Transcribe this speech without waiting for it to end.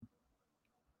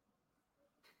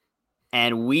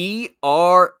And we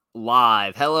are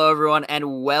live. Hello, everyone,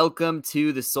 and welcome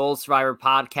to the Soul Survivor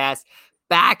podcast.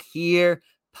 Back here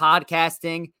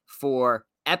podcasting for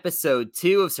episode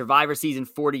 2 of Survivor Season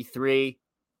 43.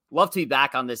 Love to be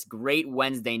back on this great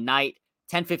Wednesday night,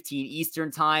 10:15 Eastern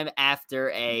time after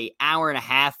an hour and a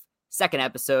half second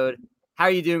episode. How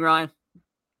are you doing, Ryan?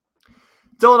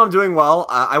 Dylan, I'm doing well.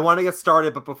 I want to get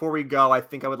started, but before we go, I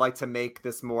think I would like to make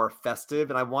this more festive,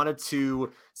 and I wanted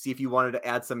to see if you wanted to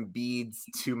add some beads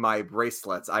to my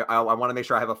bracelets. I want to make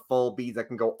sure I have a full beads that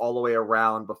can go all the way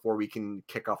around before we can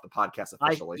kick off the podcast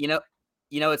officially.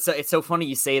 It's so funny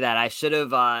you say that. I should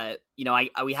have,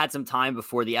 we had some time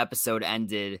before the episode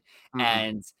ended,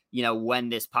 and when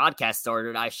this podcast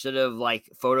started, I should have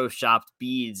photoshopped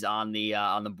beads on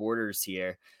the borders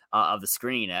here. Of the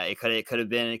screen. It could have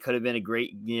been a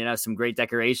great, some great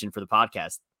decoration for the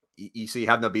podcast. So you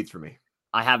have no beads for me?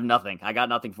 I have nothing. I got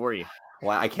nothing for you.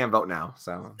 Well, I can't vote now,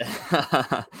 so.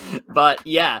 But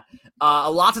yeah, a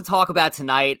lot to talk about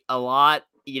tonight. A lot,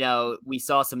 we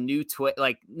saw some new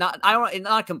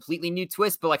not completely new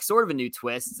twist, but sort of a new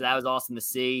twist. So that was awesome to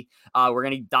see. We're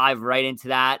gonna dive right into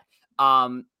that.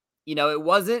 It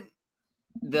wasn't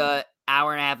the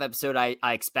hour and a half episode I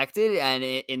expected, and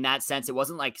in that sense it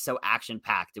wasn't so action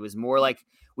packed. It was more like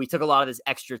we took a lot of this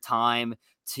extra time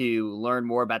to learn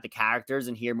more about the characters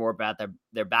and hear more about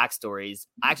their backstories.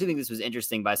 I actually think this was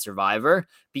interesting by Survivor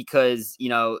because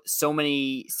so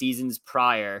many seasons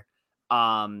prior,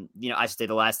 I should say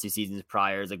the last 2 seasons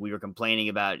prior, is we were complaining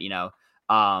about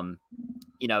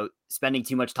spending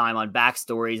too much time on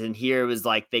backstories, and here it was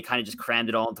they kind of just crammed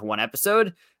it all into one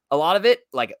episode. A lot of it,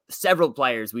 several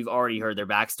players, we've already heard their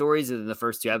backstories in the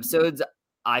first 2 episodes.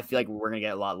 I feel like we're going to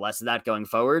get a lot less of that going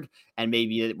forward. And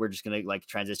maybe we're just going to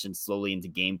transition slowly into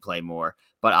gameplay more.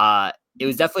 But it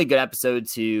was definitely a good episode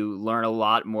to learn a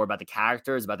lot more about the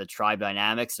characters, about the tribe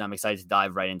dynamics. And I'm excited to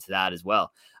dive right into that as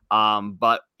well.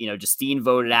 But Justine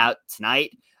voted out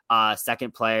tonight.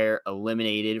 Second player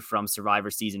eliminated from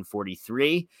Survivor Season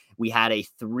 43. We had a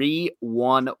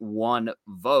 3-1-1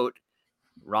 vote.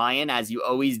 Ryan, as you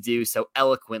always do so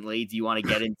eloquently, do you want to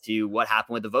get into what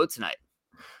happened with the vote tonight?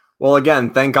 Well,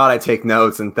 again, thank God I take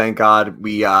notes, and thank God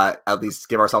we at least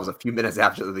give ourselves a few minutes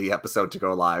after the episode to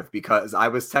go live, because I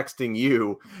was texting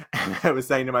you and I was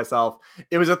saying to myself,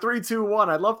 it was a 3-2-1.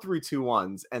 I love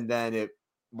 3-2-1s. And then it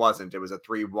wasn't. It was a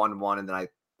 3-1-1. And then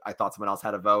I thought someone else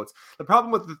had a vote. The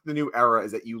problem with the new era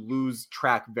is that you lose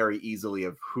track very easily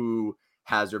of who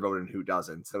has your vote and who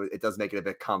doesn't. So it does make it a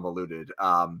bit convoluted.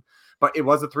 But it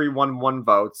was a 3-1-1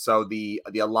 vote. So the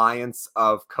alliance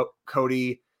of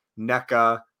Cody,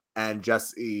 NECA, and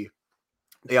Jesse,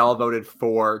 they all voted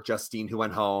for Justine, who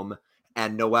went home.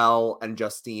 And Noelle and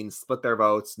Justine split their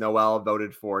votes. Noelle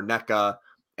voted for NECA,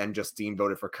 and Justine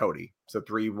voted for Cody. So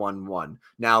 3-1-1.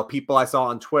 Now, people I saw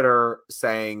on Twitter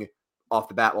saying off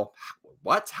the bat, well,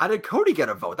 what? How did Cody get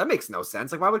a vote? That makes no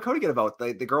sense. Why would Cody get a vote?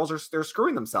 The girls they're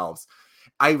screwing themselves.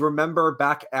 I remember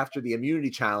back after the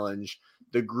immunity challenge,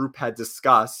 the group had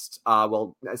discussed,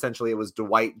 essentially it was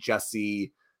Dwight,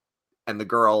 Jesse, and the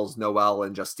girls, Noelle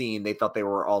and Justine. They thought they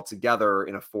were all together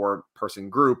in a 4-person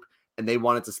group, and they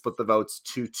wanted to split the votes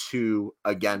 2-2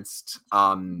 against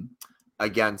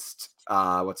what's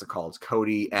it called?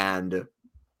 Cody and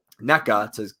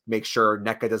NECA, to make sure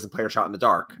NECA doesn't play her shot in the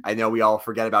dark. I know we all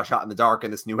forget about shot in the dark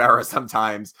in this new era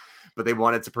sometimes, but they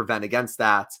wanted to prevent against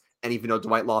that. And even though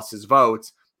Dwight lost his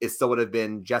vote, it still would have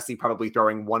been Jesse probably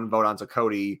throwing 1 vote onto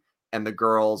Cody and the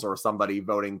girls or somebody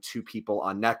voting 2 people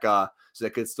on NECA. So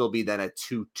it could still be then a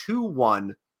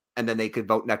 2-2-1, and then they could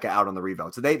vote NECA out on the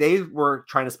revote. So they were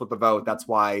trying to split the vote. That's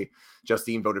why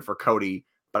Justine voted for Cody.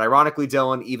 But ironically,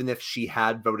 Dylan, even if she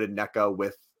had voted NECA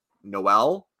with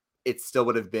Noelle, it still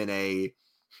would have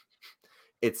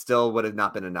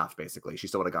not been enough, basically. She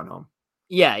still would have gone home.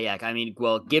 Yeah. I mean,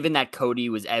 well, given that Cody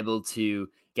was able to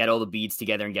get all the beads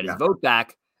together and get his vote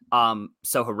back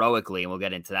so heroically, and we'll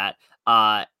get into that,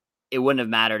 it wouldn't have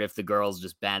mattered if the girls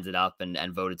just banded up and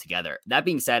voted together. That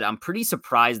being said, I'm pretty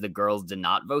surprised the girls did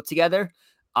not vote together.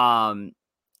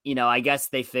 I guess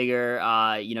they figure,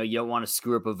 you don't want to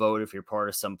screw up a vote if you're part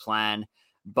of some plan.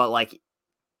 But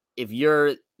if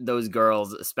you're those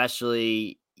girls,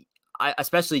 especially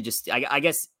just, I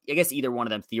guess either one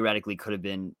of them theoretically could have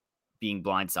been being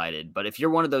blindsided. But if you're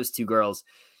one of those 2 girls,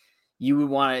 you would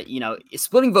want to,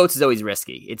 splitting votes is always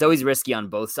risky. It's always risky on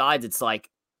both sides. It's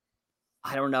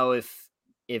I don't know if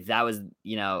that was,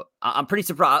 I'm pretty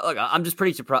surprised. Look, I'm just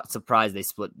pretty surprised they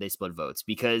split votes,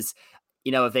 because,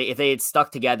 if they had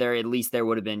stuck together, at least there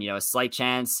would have been, a slight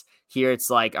chance. Here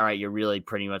it's all right, you're really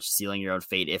pretty much sealing your own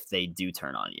fate if they do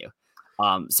turn on you.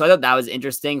 So I thought that was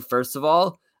interesting. First of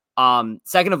all,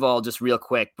 Second of all, just real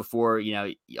quick before,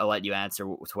 I'll let you answer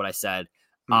with what I said.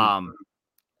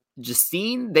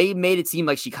 Justine, they made it seem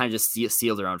like she kind of just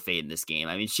sealed her own fate in this game.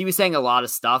 I mean, she was saying a lot of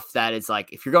stuff that it's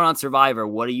like, if you're going on Survivor,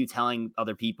 what are you telling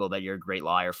other people that you're a great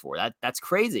liar for? That's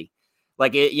crazy.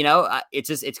 Like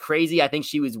it's crazy. I think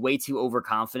she was way too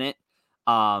overconfident.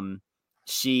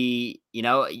 She,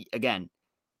 again,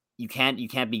 you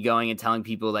can't be going and telling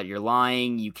people that you're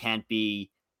lying. You can't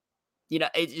be,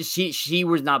 she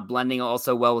was not blending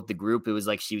also well with the group. It was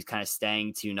like she was kind of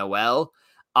staying to Noelle.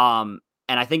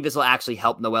 And I think this will actually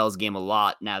help Noelle's game a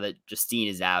lot now that Justine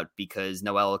is out, because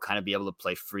Noelle will kind of be able to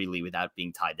play freely without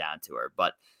being tied down to her.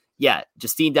 But yeah,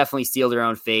 Justine definitely sealed her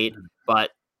own fate. But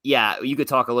yeah, you could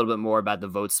talk a little bit more about the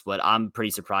vote split. I'm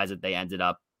pretty surprised that they ended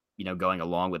up, going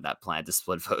along with that plan to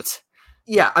split votes.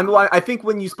 Yeah, I mean, I think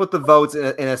when you split the votes in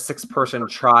a 6-person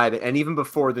tribe, and even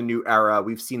before the new era,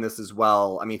 we've seen this as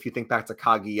well. I mean, if you think back to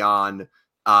Cagayan,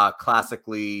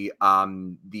 classically,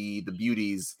 the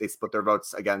Beauties, they split their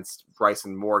votes against Bryce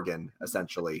and Morgan,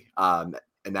 essentially,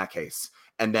 in that case.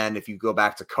 And then if you go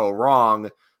back to Ko Wrong,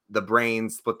 the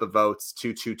Brains split the votes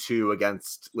 2-2-2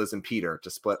 against Liz and Peter to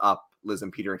split up Liz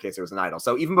and Peter in case there was an idol.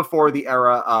 So even before the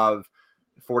era of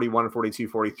 41, 42,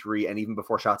 43, and even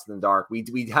before Shots in the Dark,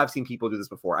 we have seen people do this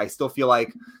before. I still feel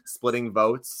like splitting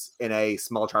votes in a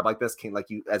small tribe like this can,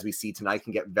 as we see tonight,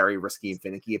 can get very risky and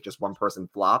finicky if just one person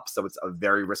flops. So it's a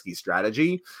very risky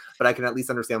strategy, but I can at least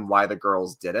understand why the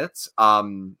girls did it.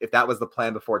 If that was the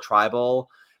plan before Tribal,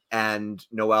 and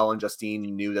Noelle and Justine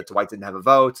knew that Dwight didn't have a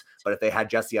vote, but if they had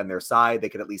Jesse on their side, they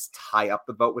could at least tie up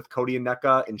the vote with Cody and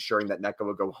Nneka, ensuring that Nneka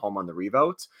would go home on the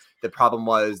revote. The problem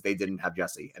was they didn't have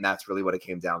Jesse, and that's really what it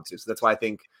came down to. So that's why I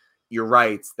think you're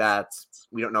right that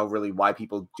we don't know really why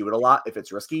people do it a lot if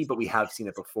it's risky, but we have seen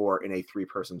it before in a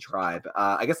 3-person tribe.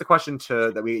 I guess the question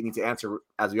that we need to answer,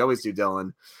 as we always do,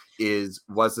 Dylan, is,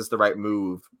 was this the right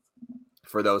move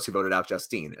for those who voted out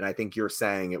Justine? And I think you're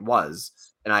saying it was.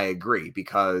 And I agree,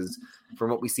 because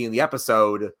from what we see in the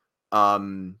episode,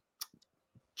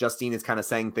 Justine is kind of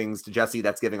saying things to Jesse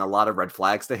that's giving a lot of red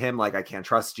flags to him, like, I can't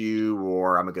trust you,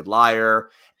 or I'm a good liar.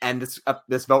 And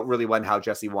this vote really went how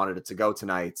Jesse wanted it to go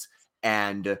tonight.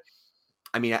 And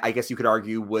I mean, I guess you could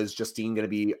argue, was Justine going to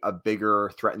be a bigger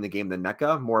threat in the game than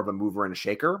Nneka, more of a mover and a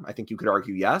shaker? I think you could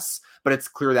argue yes, but it's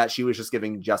clear that she was just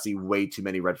giving Jesse way too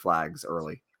many red flags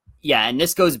early. Yeah, and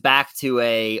this goes back to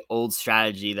a old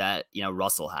strategy that,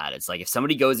 Russell had. It's like, if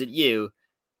somebody goes at you,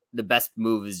 the best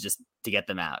move is just to get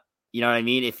them out. You know what I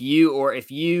mean? If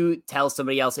you tell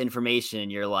somebody else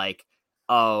information, you're like,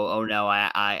 oh no,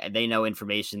 they know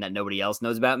information that nobody else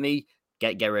knows about me.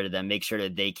 Get rid of them. Make sure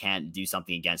that they can't do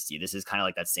something against you. This is kind of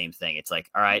like that same thing. It's like,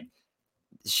 all right,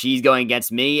 she's going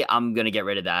against me. I'm going to get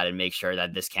rid of that and make sure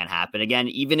that this can't happen again.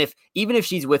 Even if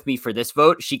she's with me for this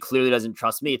vote, she clearly doesn't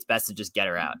trust me. It's best to just get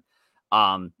her out.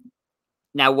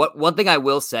 Now, one thing I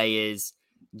will say is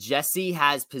Jesse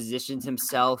has positioned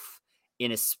himself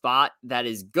in a spot that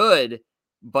is good,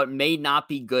 but may not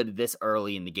be good this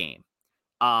early in the game.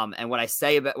 And when I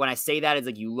say that is,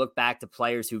 like, you look back to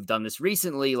players who've done this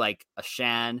recently, like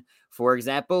Ashan, for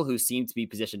example, who seemed to be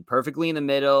positioned perfectly in the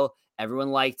middle.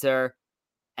 Everyone liked her.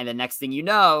 And the next thing you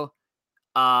know,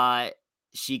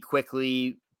 she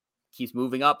quickly keeps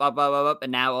moving up.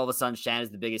 And now all of a sudden, Shan is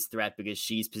the biggest threat because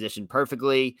she's positioned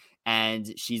perfectly. And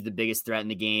she's the biggest threat in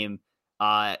the game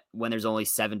when there's only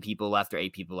 7 people left or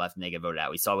 8 people left and they get voted out.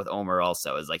 We saw with Omar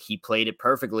also. It's like he played it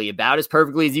perfectly, about as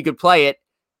perfectly as you could play it.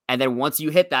 And then once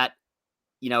you hit that,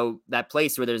 that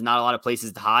place where there's not a lot of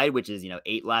places to hide, which is,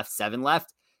 8 left, 7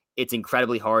 left, it's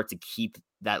incredibly hard to keep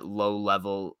that low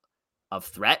level of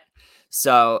threat.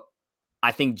 So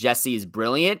I think Jesse is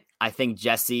brilliant. I think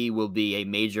Jesse will be a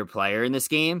major player in this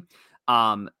game.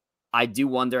 I do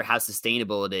wonder how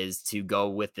sustainable it is to go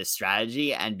with this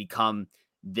strategy and become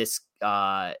this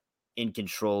in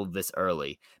control this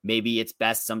early. Maybe it's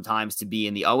best sometimes to be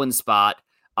in the Owen spot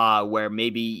where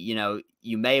maybe,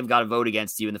 you may have got a vote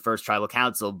against you in the first tribal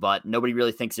council, but nobody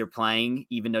really thinks you're playing,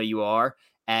 even though you are,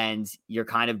 and you're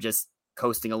kind of just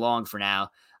coasting along for now.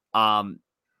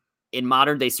 In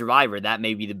modern day Survivor, that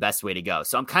may be the best way to go.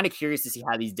 So I'm kind of curious to see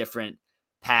how these different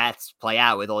paths play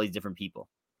out with all these different people.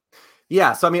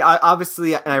 Yeah. So, I mean, I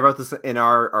obviously, and I wrote this in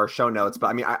our show notes, but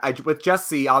I mean, I with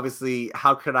Jesse, obviously,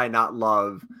 how could I not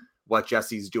love what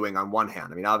Jesse's doing on one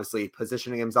hand? I mean, obviously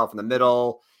positioning himself in the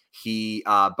middle.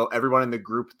 But everyone in the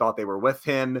group thought they were with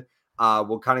him.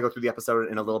 We'll kind of go through the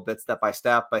episode in a little bit, step by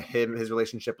step, but his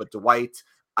relationship with Dwight,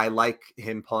 I like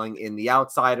him pulling in the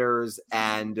outsiders,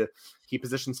 and he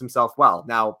positions himself well.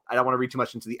 Now, I don't want to read too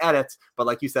much into the edit, but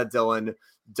like you said, Dylan,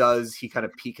 does he kind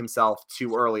of peak himself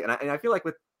too early? And I feel like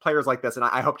with players like this, and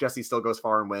I hope Jesse still goes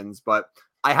far and wins, but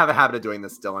I have a habit of doing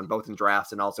this, Dylan, both in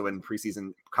drafts and also in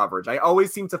preseason coverage. I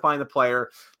always seem to find the player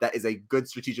that is a good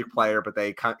strategic player, but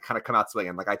they kind of come out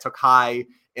swinging. Like I took High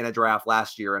in a draft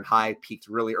last year, and High peaked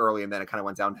really early, and then it kind of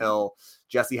went downhill.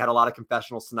 Jesse had a lot of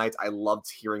confessionals tonight. I loved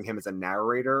hearing him as a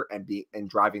narrator and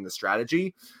driving the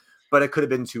strategy, but it could have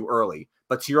been too early.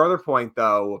 But to your other point,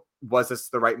 though, was this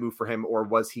the right move for him, or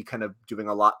was he kind of doing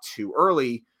a lot too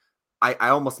early? I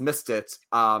almost missed it,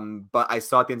 but I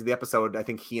saw at the end of the episode, I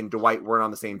think he and Dwight weren't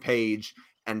on the same page,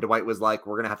 and Dwight was like,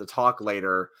 we're going to have to talk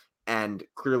later. And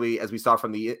clearly, as we saw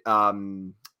from the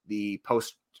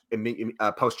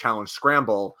post-challenge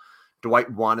scramble,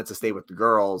 Dwight wanted to stay with the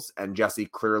girls, and Jesse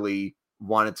clearly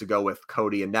wanted to go with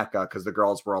Cody and Nneka because the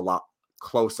girls were a lot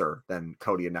closer than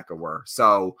Cody and Nneka were.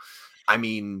 So, I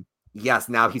mean, yes,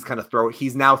 now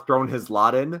he's now thrown his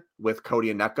lot in with Cody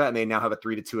and Nneka, and they now have a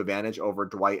 3-2 advantage over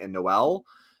Dwight and Noelle.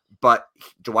 But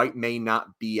Dwight may not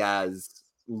be as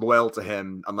loyal to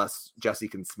him unless Jesse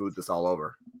can smooth this all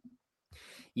over.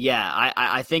 Yeah,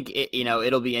 I think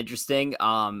it'll be interesting.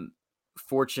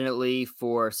 Fortunately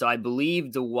so I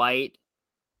believe Dwight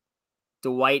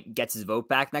gets his vote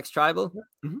back next tribal.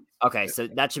 Mm-hmm. Okay, so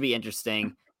that should be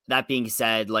interesting. That being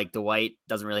said, like Dwight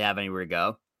doesn't really have anywhere to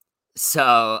go.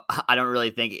 So I don't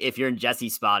really think if you're in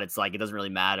Jesse's spot, it's like it doesn't really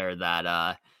matter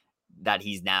that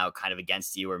he's now kind of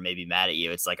against you or maybe mad at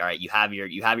you. It's like, all right, you have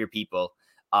your people.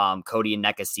 Cody and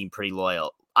Nneka seem pretty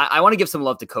loyal. I want to give some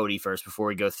love to Cody first before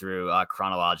we go through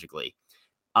chronologically.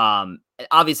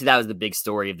 Obviously that was the big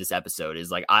story of this episode.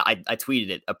 Is like I tweeted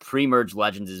it. A pre-merge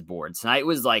Legends is born. Tonight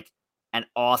was like an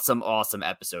awesome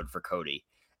episode for Cody,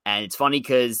 and it's funny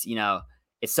because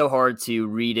it's so hard to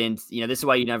read into, this is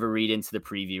why you never read into the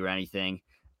preview or anything.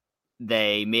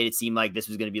 They made it seem like this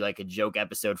was going to be like a joke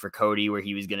episode for Cody where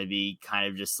he was going to be kind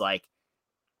of just like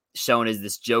shown as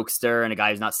this jokester and a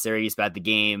guy who's not serious about the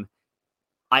game.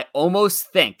 I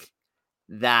almost think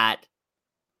that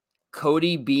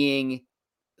Cody being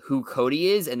who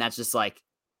Cody is, and that's just like,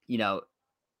 I don't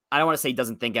want to say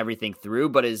doesn't think everything through,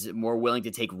 but is more willing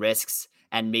to take risks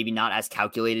and maybe not as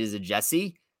calculated as a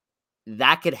Jesse,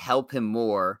 that could help him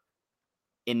more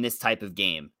in this type of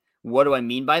game. What do I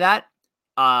mean by that?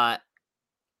 I'm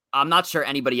not sure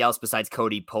anybody else besides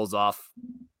Cody pulls off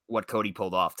what Cody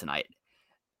pulled off tonight.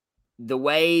 The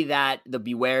way that the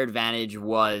Beware advantage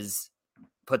was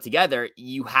put together,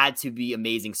 you had to be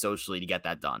amazing socially to get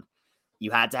that done. You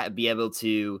had to be able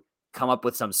to come up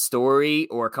with some story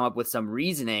or come up with some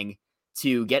reasoning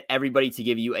to get everybody to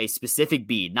give you a specific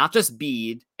bead, not just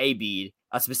a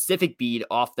specific bead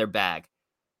off their bag.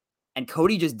 And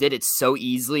Cody just did it so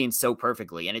easily and so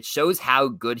perfectly. And it shows how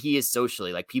good he is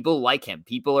socially. Like, people like him.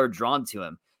 People are drawn to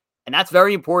him. And that's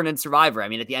very important in Survivor. I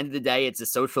mean, at the end of the day, it's a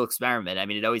social experiment. I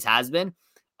mean, it always has been.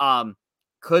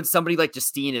 Could somebody like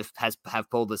Justine have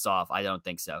pulled this off? I don't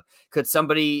think so. Could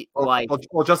somebody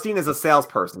well, Justine is a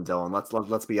salesperson, Dylan.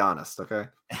 Let's be honest, okay?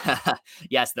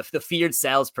 Yes, the feared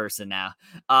salesperson now.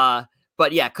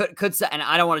 But yeah, could and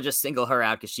I don't want to just single her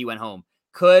out because she went home.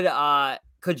 Could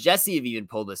Jesse have even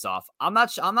pulled this off? I'm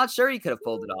not sure he could have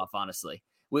pulled it off, honestly.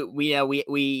 We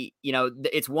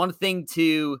it's one thing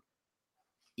to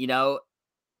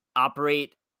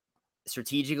operate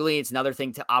strategically. It's another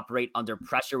thing to operate under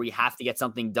pressure. We have to get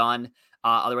something done.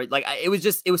 Otherwise, like it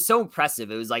was so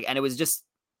impressive. It was like, and it was just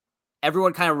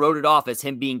everyone kind of wrote it off as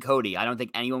him being Cody. I don't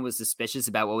think anyone was suspicious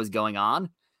about what was going on.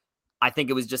 I think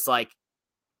it was just like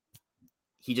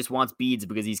he just wants beads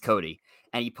because he's Cody,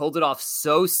 and he pulled it off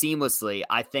so seamlessly.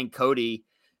 I think Cody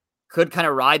could kind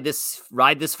of ride this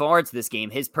far into this game.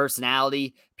 His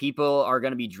personality, people are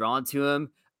going to be drawn to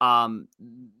him.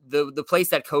 The place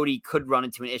that Cody could run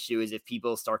into an issue is if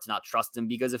people start to not trust him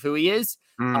because of who he is.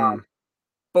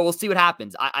 But we'll see what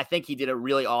happens. I think he did a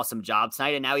really awesome job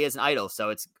tonight, and now he has an idol,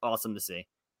 so it's awesome to see.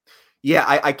 Yeah,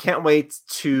 I can't wait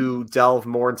to delve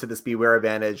more into this Beware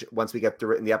advantage once we get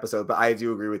through it in the episode, but I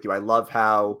do agree with you. I love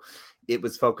how it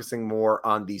was focusing more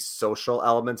on the social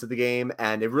elements of the game,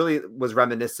 and it really was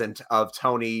reminiscent of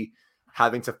Tony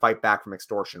having to fight back from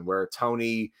extortion, where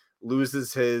Tony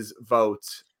loses his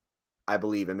vote, I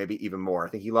believe, and maybe even more. I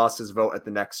think he lost his vote at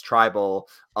the next tribal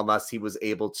unless he was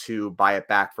able to buy it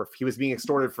back he was being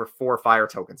extorted for 4 fire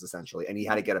tokens essentially, and he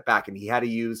had to get it back, and he had to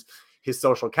use his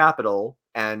social capital.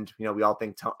 And we all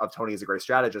think of Tony as a great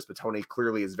strategist, but Tony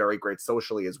clearly is very great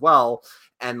socially as well.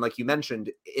 And like you mentioned,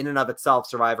 in and of itself,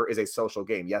 Survivor is a social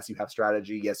game. Yes, you have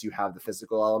strategy. Yes, you have the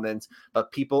physical element,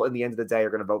 but people in the end of the day are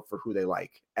going to vote for who they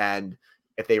like, and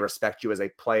if they respect you as a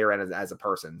player and as a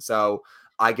person. So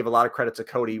I give a lot of credit to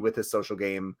Cody with his social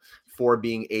game for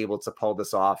being able to pull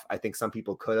this off. I think some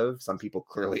people could have, some people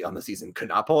clearly on the season could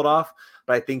not pull it off,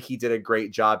 but I think he did a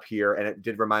great job here. And it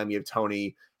did remind me of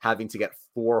Tony having to get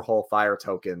 4 whole fire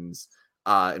tokens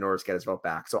in order to get his vote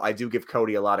back. So I do give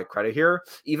Cody a lot of credit here,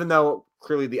 even though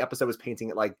clearly the episode was painting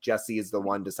it like Jesse is the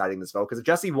one deciding this vote. Because if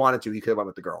Jesse wanted to, he could have went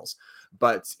with the girls.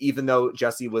 But even though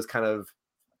Jesse was kind of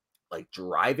like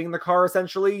driving the car,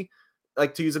 essentially,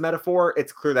 like to use a metaphor,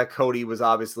 it's clear that Cody was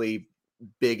obviously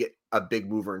a big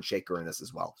mover and shaker in this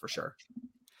as well, for sure.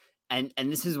 And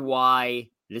this is why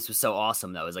this was so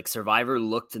awesome, though, is like Survivor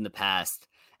looked in the past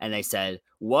and they said,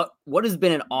 what has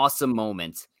been an awesome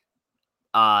moment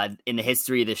in the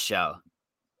history of this show,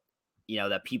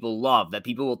 that people love, that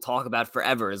people will talk about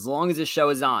forever, as long as this show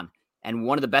is on. And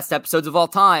one of the best episodes of all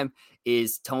time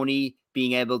is Tony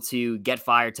being able to get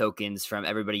fire tokens from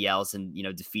everybody else and,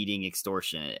 defeating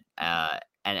extortion,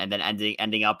 and then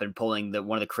ending up and pulling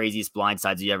one of the craziest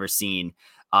blindsides you've ever seen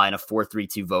in a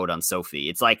 4-3-2 vote on Sophie.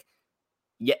 It's like,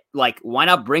 yeah, like, why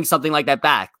not bring something like that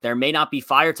back? There may not be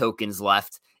fire tokens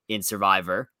left in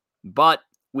Survivor, but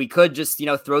we could just,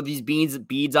 throw these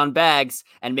beads on bags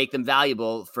and make them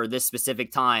valuable for this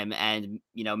specific time and,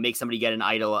 make somebody get an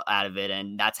idol out of it.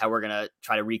 And that's how we're going to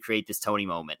try to recreate this Tony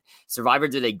moment. Survivor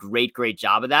did a great, great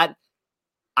job of that.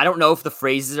 I don't know if the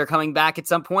phrases are coming back at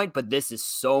some point, but this is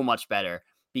so much better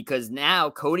because now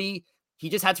Cody, he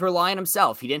just had to rely on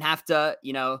himself. He didn't have to,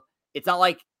 it's not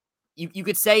like you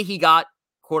could say he got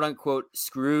quote unquote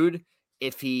screwed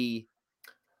if he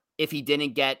lost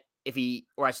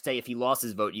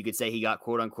his vote, you could say he got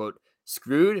quote unquote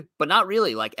screwed, but not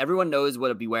really. Like, everyone knows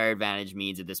what a beware advantage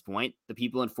means at this point. The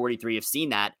people in 43 have seen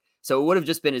that. So it would have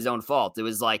just been his own fault. It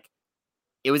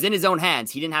was in his own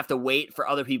hands. He didn't have to wait for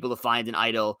other people to find an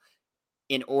idol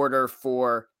in order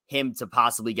for him to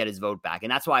possibly get his vote back.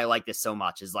 And that's why I like this so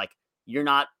much, is like,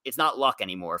 it's not luck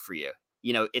anymore for you.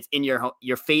 It's in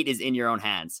your fate is in your own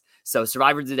hands. So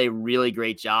Survivor did a really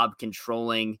great job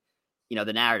controlling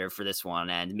the narrative for this one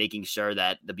and making sure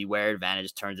that the beware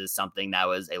advantage turns into something that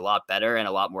was a lot better and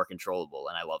a lot more controllable.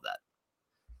 And I love that.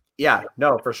 Yeah,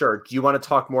 no, for sure. Do you want to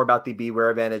talk more about the beware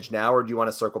advantage now, or do you want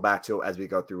to circle back to it as we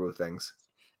go through things?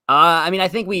 I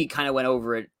think we kind of went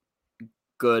over it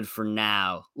good for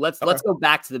now. Let's go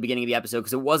back to the beginning of the episode,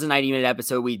 because it was a 90-minute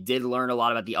episode. We did learn a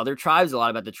lot about the other tribes, a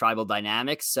lot about the tribal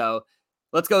dynamics. So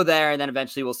let's go there, and then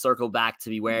eventually we'll circle back to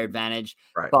beware advantage.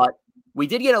 Right. But we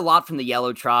did get a lot from the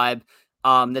Yellow tribe.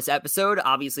 This episode,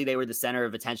 obviously they were the center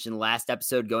of attention last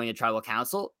episode going to tribal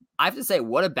council. I have to say,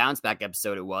 what a bounce back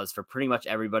episode it was for pretty much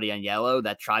everybody on Yellow,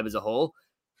 that tribe as a whole.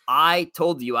 I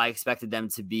told you I expected them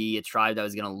to be a tribe that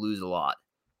was going to lose a lot.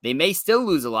 They may still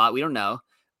lose a lot. We don't know.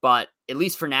 But at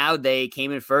least for now, they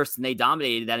came in first and they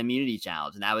dominated that immunity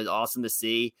challenge. And that was awesome to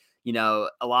see. A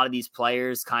lot of these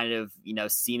players kind of,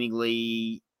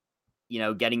 seemingly,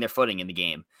 getting their footing in the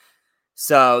game.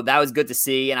 So that was good to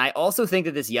see. And I also think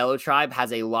that this Yellow tribe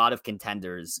has a lot of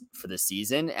contenders for this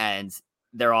season, and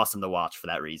they're awesome to watch for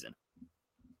that reason.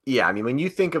 Yeah, when you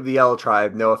think of the Yellow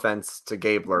tribe, no offense to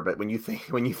Gabler, but when you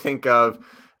think of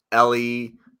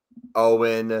Ellie,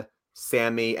 Owen,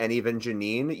 Sammy, and even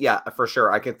Janine, yeah, for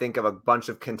sure, I can think of a bunch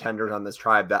of contenders on this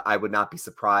tribe that I would not be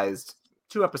surprised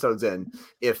 2 episodes in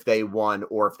if they won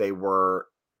or if they were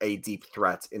a deep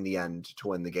threat in the end to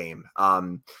win the game.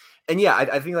 And yeah,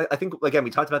 I think again,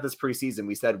 we talked about this preseason.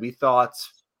 We said we thought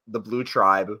the Blue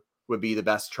tribe would be the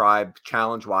best tribe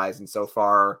challenge wise, and so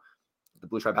far the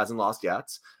Blue tribe hasn't lost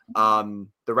yet. The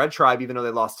Red tribe, even though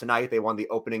they lost tonight, they won the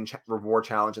opening reward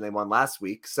challenge and they won last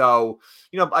week. So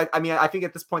I think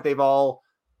at this point they've all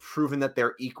proven that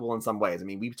they're equal in some ways.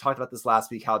 We've talked about this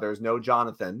last week, how there's no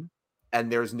Jonathan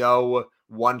and there's no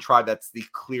one tribe that's the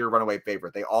clear runaway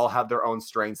favorite. They all have their own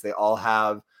strengths. They all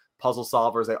have puzzle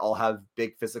solvers. They all have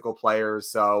big physical players.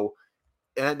 So,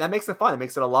 and that makes it fun. It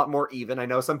makes it a lot more even. I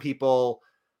know some people,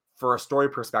 for a story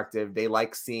perspective, they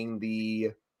like seeing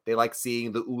the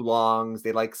oolongs.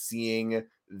 They like seeing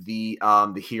the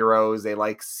heroes. They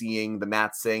like seeing the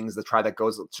Matsings, the tribe that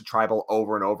goes to tribal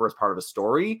over and over as part of a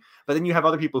story. But then you have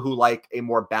other people who like a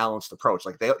more balanced approach.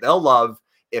 Like they'll love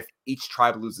if each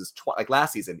tribe loses twice. Like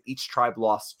last season, each tribe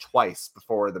lost twice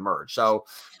before the merge. So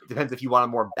it depends if you want a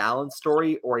more balanced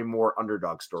story or a more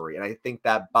underdog story. And I think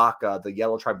that Baka, the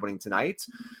Yellow tribe winning tonight,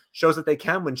 shows that they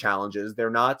can win challenges. They're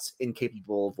not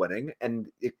incapable of winning, and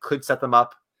it could set them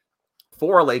up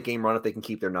for a late game run if they can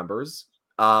keep their numbers.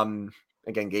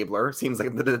 Again, Gabler seems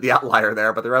like the outlier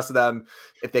there, but the rest of them,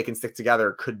 if they can stick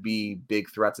together, could be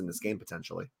big threats in this game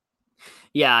potentially.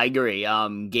 Yeah, I agree.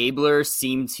 Gabler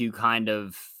seemed to kind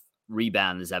of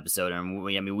rebound this episode. And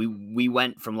we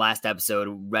went from last episode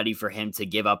ready for him to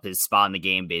give up his spot in the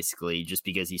game, basically, just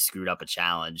because he screwed up a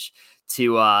challenge,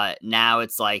 to now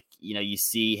it's like, you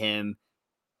see him,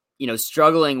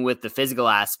 struggling with the physical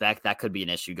aspect. That could be an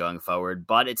issue going forward,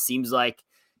 but it seems like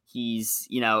he's,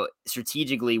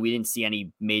 strategically, we didn't see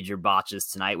any major botches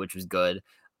tonight, which was good.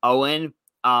 Owen,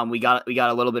 we got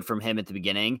a little bit from him at the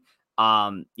beginning.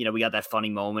 We got that funny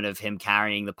moment of him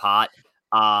carrying the pot,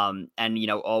 and,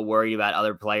 all worried about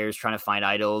other players trying to find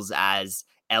idols, as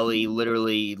Ellie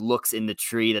literally looks in the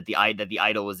tree that the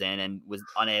idol was in and was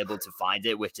unable to find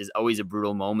it, which is always a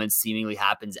brutal moment, seemingly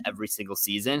happens every single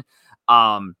season.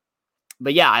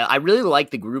 But yeah, I really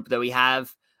like the group that we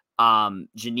have.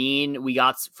 Janine, we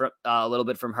got a little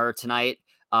bit from her tonight.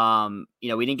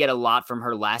 We didn't get a lot from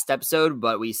her last episode,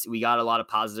 but we got a lot of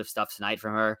positive stuff tonight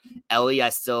from her. Ellie, I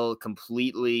still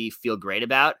completely feel great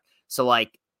about. So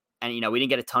and we didn't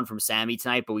get a ton from Sammy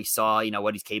tonight, but we saw,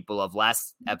 what he's capable of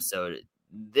last episode.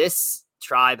 This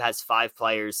tribe has 5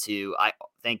 players who I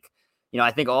think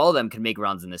all of them can make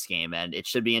runs in this game, and it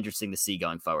should be interesting to see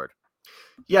going forward.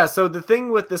 Yeah, so the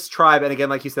thing with this tribe, and again,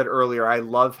 like you said earlier, I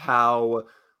love how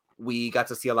we got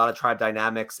to see a lot of tribe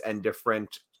dynamics and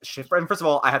different shift. And first of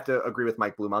all, I have to agree with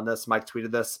Mike Bloom on this. Mike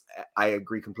tweeted this. I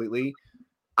agree completely.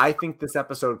 I think this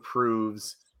episode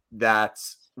proves that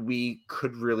we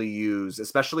could really use,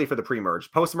 especially for the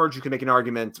pre-merge. Post-merge, you can make an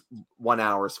argument 1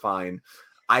 hour is fine.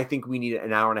 I think we need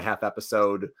an hour and a half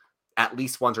episode at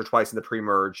least once or twice in the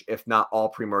pre-merge, if not all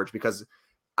pre-merge, because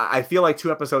I feel like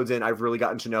 2 episodes in, I've really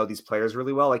gotten to know these players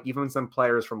really well. Like even some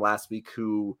players from last week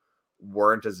who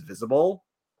weren't as visible,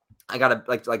 I got a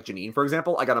like Janine, for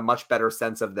example, I got a much better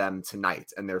sense of them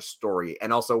tonight and their story,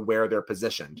 and also where they're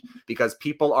positioned, because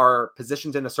people are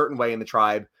positioned in a certain way in the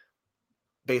tribe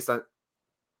based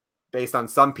on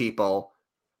some people,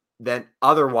 then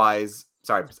otherwise.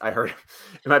 Sorry, I heard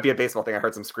it might be a baseball thing. I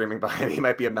heard some screaming behind me. It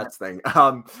might be a Mets thing.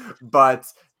 But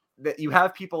you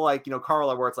have people like,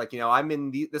 Carla, where it's like, I'm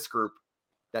in this group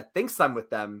that thinks I'm with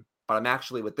them, but I'm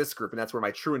actually with this group, and that's where my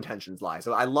true intentions lie.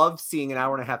 So I love seeing an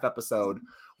hour and a half episode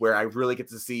where I really get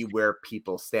to see where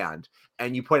people stand.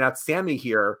 And you point out Sammy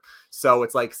here. So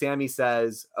it's like Sammy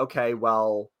says, okay,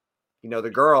 well,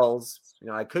 the girls,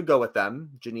 I could go with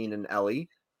them, Janine and Ellie,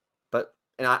 but,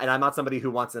 and I'm not somebody who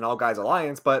wants an all guys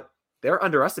alliance, but they're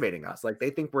underestimating us. Like they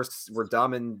think we're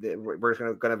dumb and we're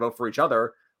going to vote for each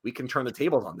other. We can turn the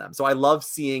tables on them. So I love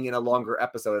seeing in a longer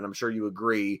episode, and I'm sure you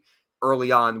agree,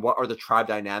 early on, what are the tribe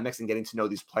dynamics and getting to know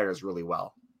these players really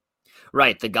well.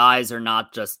 Right. The guys are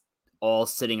not just all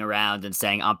sitting around and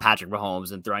saying, I'm Patrick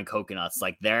Mahomes and throwing coconuts.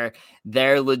 Like they're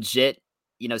legit,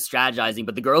 strategizing,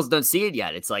 but the girls don't see it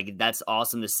yet. It's like, that's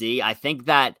awesome to see. I think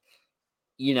that,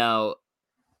 and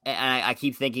I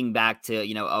keep thinking back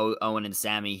to, Owen and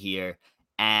Sammy here,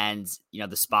 and,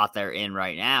 the spot they're in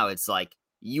right now. It's like,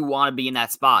 you want to be in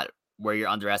that spot where you're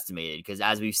underestimated, because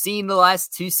as we've seen the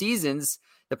last 2 seasons,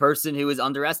 the person who is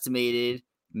underestimated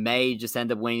may just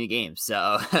end up winning the game.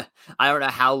 So I don't know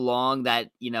how long that,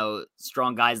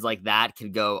 strong guys like that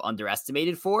could go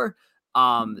underestimated for.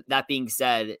 That being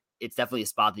said, it's definitely a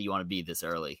spot that you want to be this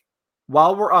early.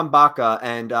 While we're on Baka,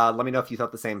 and let me know if you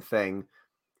thought the same thing.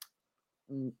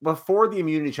 Before the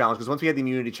immunity challenge, because once we had the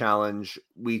immunity challenge,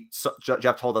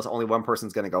 Jeff told us only one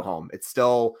person's going to go home. It's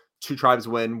still 2 tribes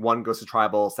win, 1 goes to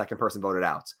tribal, second person voted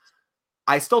out.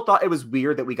 I still thought it was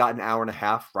weird that we got an hour and a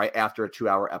half right after a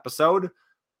 2-hour episode.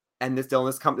 And this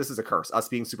is a curse. Us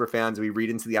being super fans, we read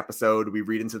into the episode, we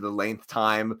read into the length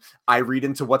time. I read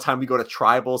into what time we go to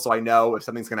tribal, so I know if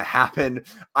something's going to happen.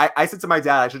 I said to my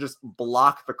dad, I should just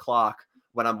block the clock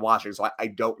when I'm watching, so I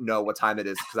don't know what time it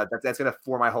is, because that's going to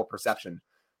form my whole perception.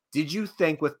 Did you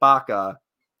think with Baka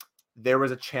there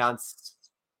was a chance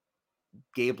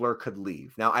Gabler could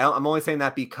leave? Now, I'm only saying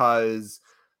that because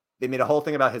they made a whole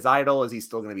thing about his idol. Is he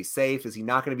still going to be safe? Is he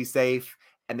not going to be safe?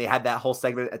 And they had that whole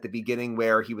segment at the beginning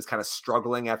where he was kind of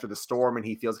struggling after the storm and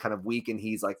he feels kind of weak and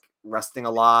he's like resting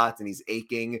a lot and he's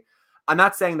aching. I'm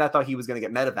not saying that I thought he was going to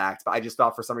get medevaced, but I just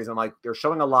thought for some reason, I'm like, they're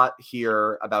showing a lot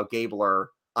here about Gabler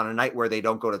on a night where they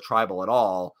don't go to tribal at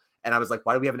all. And I was like,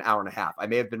 why do we have an hour and a half? I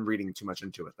may have been reading too much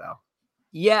into it, though.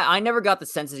 Yeah, I never got the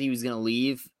sense that he was going to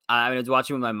leave. I was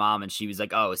watching with my mom, and she was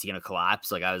like, "Oh, is he going to collapse?"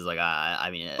 Like, I was like,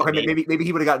 okay, maybe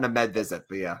he would have gotten a med visit,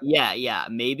 but yeah, yeah,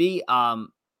 maybe.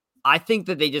 I think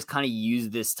that they just kind of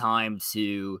used this time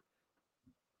to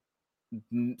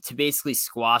basically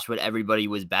squash what everybody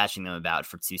was bashing them about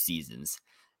for 2 seasons,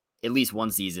 at least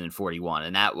 1 season in 41,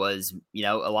 and that was,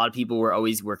 a lot of people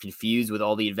were confused with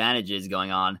all the advantages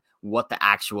going on, what the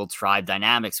actual tribe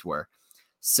dynamics were.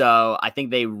 So I think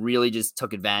they really just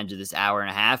took advantage of this hour and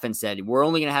a half and said, we're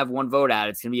only going to have one vote out.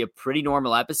 It's going to be a pretty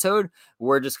normal episode.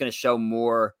 We're just going to show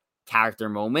more character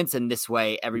moments. And this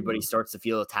way, everybody starts to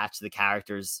feel attached to the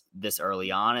characters this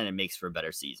early on, and it makes for a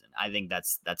better season. I think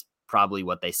that's probably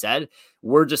what they said.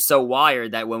 We're just so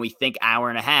wired that when we think hour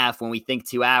and a half, when we think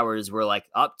 2 hours, we're like,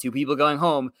 up, 2 people going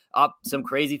home, up, some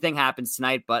crazy thing happens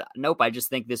tonight. But nope, I just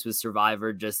think this was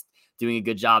Survivor just doing a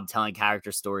good job telling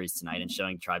character stories tonight and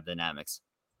showing tribe dynamics.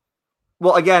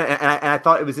 Well, again, and I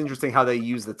thought it was interesting how they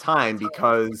used the time,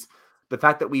 because the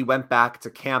fact that we went back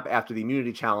to camp after the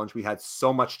immunity challenge, we had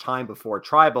so much time before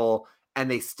Tribal,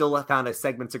 and they still found a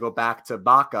segment to go back to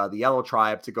Baka, the Yellow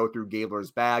Tribe, to go through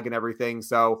Gabler's bag and everything.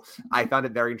 So I found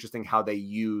it very interesting how they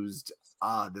used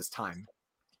this time.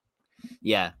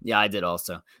 Yeah, I did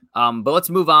also. But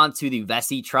let's move on to the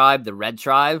Vesey tribe, the Red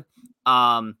Tribe.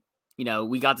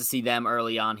 We got to see them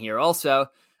early on here also.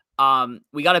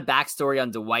 We got a backstory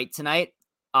on Dwight tonight.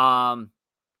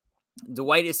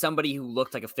 Dwight is somebody who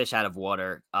looked like a fish out of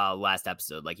water last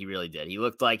episode. Like, he really did. He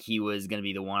looked like he was going to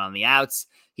be the one on the outs.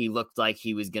 He looked like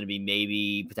he was going to be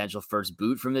maybe potential first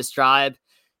boot from this tribe.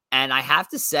 And I have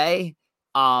to say,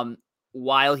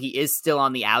 while he is still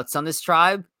on the outs on this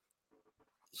tribe,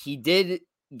 he did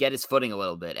get his footing a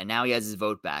little bit, and now he has his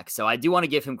vote back. So I do want to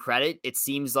give him credit. It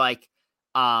seems like,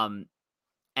 and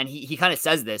he kind of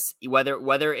says this,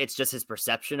 whether it's just his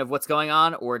perception of what's going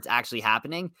on or it's actually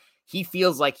happening, he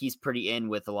feels like he's pretty in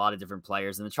with a lot of different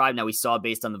players in the tribe. Now, we saw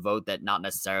based on the vote that not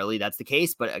necessarily that's the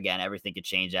case, but again, everything could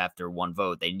change after one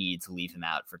vote. They needed to leave him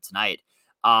out for tonight.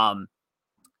 I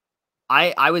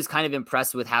was kind of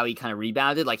impressed with how he kind of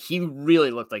rebounded. Like, he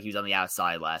really looked like he was on the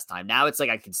outside last time. Now it's like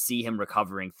I could see him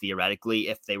recovering theoretically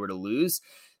if they were to lose.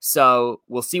 So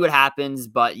we'll see what happens,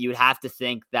 but you would have to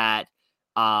think that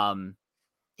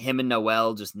him and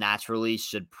Noel just naturally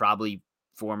should probably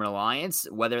form an alliance.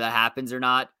 Whether that happens or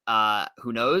not,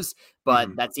 who knows?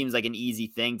 But that seems like an easy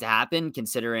thing to happen,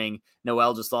 considering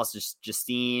Noel just lost to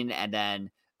Justine, and then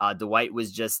Dwight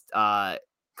was just kind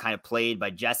of played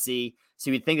by Jesse. So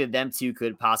you'd think that them two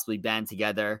could possibly band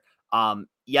together.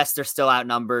 Yes, they're still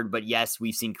outnumbered, but yes,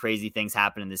 we've seen crazy things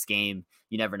happen in this game.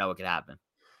 You never know what could happen.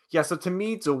 Yeah, so to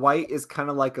me, Dwight is kind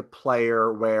of like a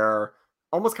player where,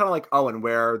 almost kind of like Owen,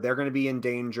 where they're going to be in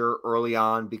danger early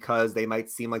on because they might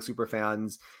seem like super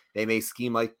fans. They may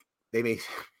seem like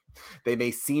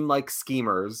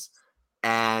schemers,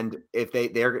 and if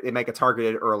they might get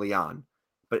targeted early on.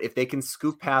 But if they can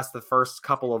scoop past the first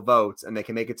couple of votes and they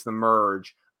can make it to the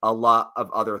merge, a lot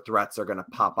of other threats are going to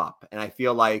pop up. And I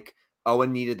feel like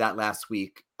Owen needed that last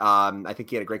week. I think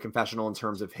he had a great confessional in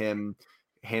terms of him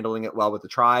handling it well with the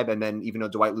tribe. And then even though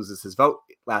Dwight loses his vote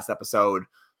last episode,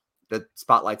 the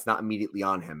spotlight's not immediately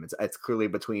on him. It's clearly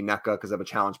between NECA because of a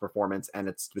challenge performance, and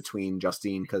it's between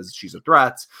Justine because she's a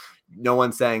threat. No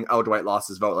one's saying, oh, Dwight lost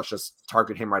his vote, let's just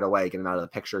target him right away, get him out of the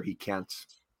picture. He can't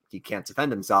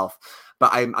defend himself.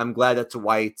 But I'm glad that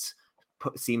Dwight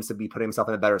seems to be putting himself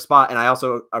in a better spot. And I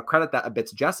also credit that a bit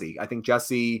to Jesse. I think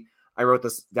Jesse, I wrote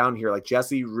this down here, like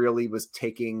Jesse really was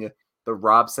taking the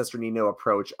Rob Cesternino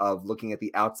approach of looking at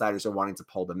the outsiders and wanting to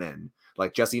pull them in.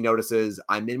 Like, Jesse notices,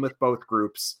 I'm in with both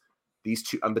groups. These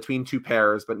two, I'm between two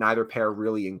pairs, but neither pair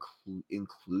really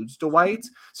includes Dwight.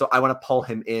 So I want to pull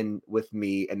him in with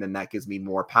me, and then that gives me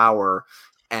more power.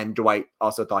 And Dwight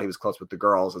also thought he was close with the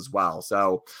girls as well.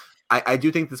 So I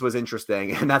do think this was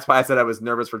interesting. And that's why I said I was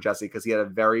nervous for Jesse, because he had a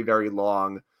very, very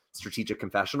long strategic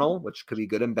confessional, which could be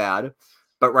good and bad.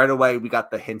 But right away, we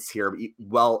got the hints here,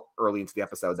 well, early into the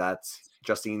episode, that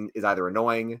Justine is either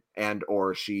annoying and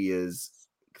or she is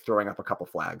throwing up a couple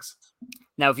flags.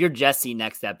 Now, if you're Jesse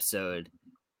next episode,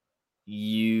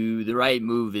 the right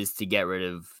move is to get rid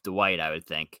of Dwight, I would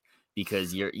think,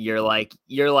 because you're like,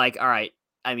 all right,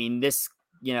 I mean, this,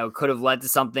 could have led to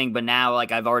something, but now,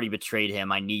 like, I've already betrayed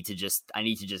him. I need to just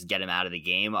get him out of the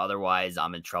game. Otherwise,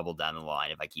 I'm in trouble down the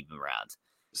line if I keep him around.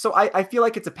 So I feel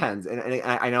like it depends. And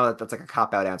I know that that's like a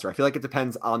cop-out answer. I feel like it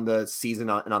depends on the season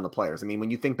and on the players. I mean, when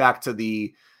you think back to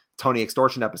the Tony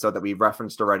extortion episode that we've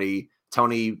referenced already,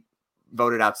 Tony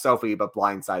voted out Sophie, but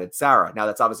blindsided Sarah. Now,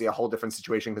 that's obviously a whole different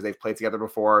situation because they've played together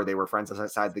before. They were friends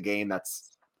outside the game.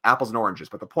 That's apples and oranges.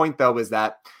 But the point, though, is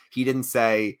that he didn't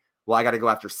say, well, I got to go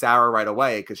after Sarah right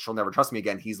away because she'll never trust me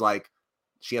again. He's like,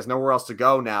 she has nowhere else to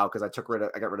go now because I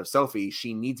got rid of Sophie.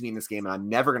 She needs me in this game, and I'm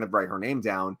never going to write her name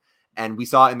down. And we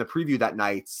saw in the preview that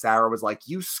night, Sarah was like,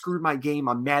 you screwed my game.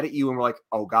 I'm mad at you. And we're like,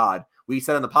 oh, God. We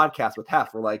said on the podcast with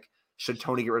Hef, we're like, should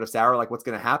Tony get rid of Sarah? Like, what's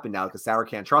going to happen now? Because Sarah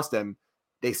can't trust him.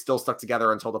 They still stuck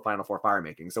together until the final four fire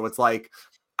making. So it's like,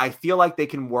 I feel like they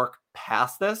can work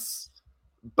past this,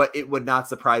 but it would not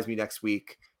surprise me next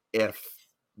week if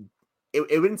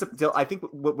it wouldn't still. I think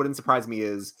what wouldn't surprise me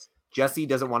is Jesse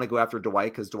doesn't want to go after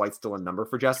Dwight because Dwight's still a number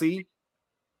for Jesse.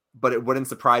 But it wouldn't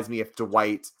surprise me if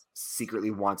Dwight secretly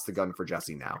wants the gun for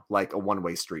Jesse now, like a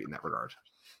one-way street in that regard.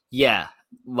 Yeah,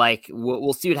 like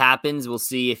we'll see what happens. We'll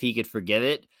see if he could forgive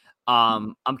it.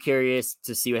 I'm curious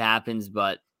to see what happens,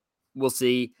 but we'll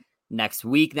see next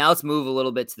week. Now let's move a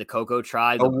little bit to the Coco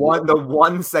tribe. The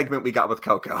one segment we got with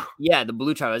Coco. Yeah, the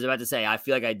Blue tribe. I was about to say, I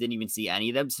feel like I didn't even see any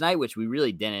of them tonight, which we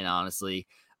really didn't, honestly.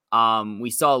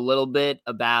 We saw a little bit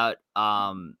about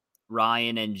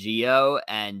Ryan and Gio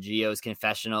and Gio's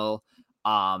confessional,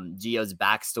 Gio's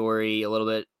backstory a little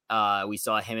bit. We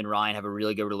saw him and Ryan have a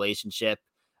really good relationship.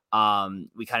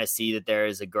 We kind of see that there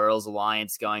is a girls'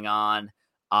 alliance going on.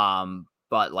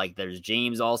 But like there's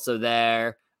James also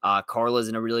there. Carla's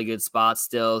in a really good spot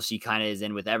still. She kind of is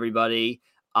in with everybody.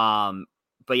 But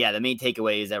yeah, the main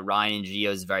takeaway is that Ryan and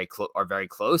Gio is are very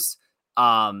close.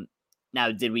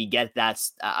 Now, did we get that?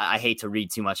 I hate to read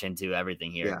too much into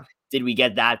everything here. Yeah. Did we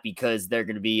get that because they're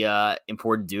going to be an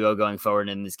important duo going forward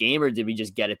in this game, or did we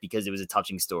just get it because it was a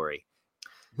touching story?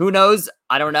 Who knows?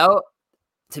 I don't know.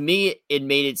 To me, it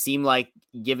made it seem like,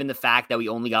 given the fact that we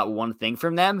only got one thing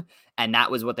from them, and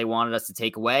that was what they wanted us to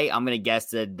take away, I'm going to guess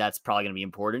that that's probably going to be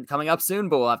important coming up soon,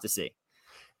 but we'll have to see.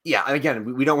 Yeah,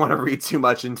 again, we don't want to read too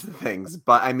much into things,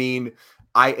 but I mean,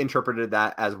 I interpreted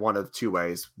that as one of two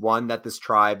ways. One, that this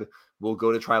tribe will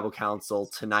go to tribal council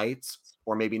tonight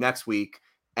or maybe next week,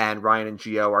 and Ryan and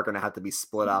Gio are going to have to be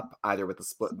split up either with a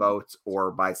split vote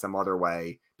or by some other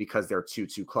way because they're too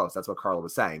close. That's what Carla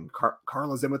was saying.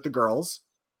 Carla's in with the girls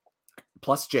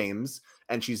plus James,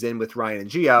 and she's in with Ryan and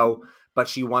Gio, but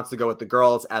she wants to go with the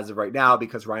girls as of right now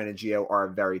because Ryan and Gio are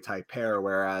a very tight pair,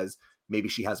 whereas maybe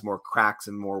she has more cracks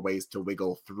and more ways to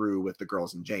wiggle through with the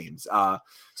girls and James. So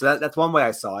that's one way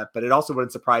I saw it, but it also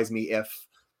wouldn't surprise me if,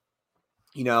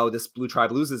 this Blue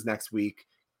tribe loses next week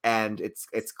and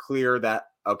it's clear that,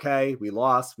 okay, we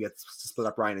lost. We had to split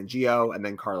up Ryan and Gio, and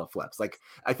then Carla flips. Like,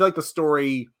 I feel like the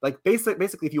story, like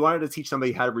basically, if you wanted to teach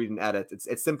somebody how to read and edit,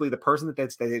 it's simply the person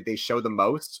that they show the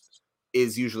most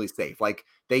is usually safe. Like,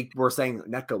 they were saying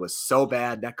Nneka was so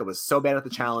bad. Nneka was so bad at the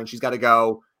challenge. She's got to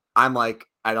go. I'm like,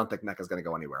 I don't think Nneka's going to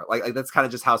go anywhere. Like that's kind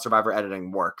of just how Survivor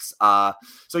editing works.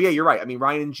 So yeah, you're right. I mean,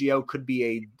 Ryan and Gio could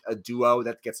be a duo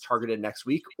that gets targeted next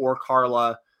week, or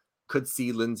Carla could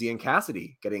see Lindsay and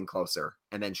Cassidy getting closer,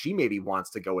 and then she maybe wants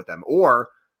to go with them, or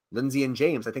Lindsay and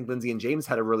James. I think Lindsay and James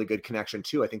had a really good connection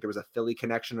too. I think there was a Philly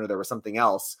connection, or there was something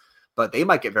else, but they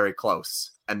might get very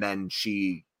close, and then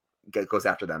she goes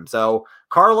after them. So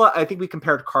Carla, I think we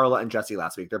compared Carla and Jesse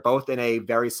last week. They're both in a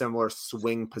very similar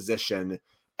swing position,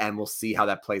 and we'll see how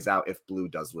that plays out if Blue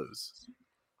does lose.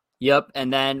 Yep,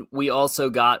 and then we also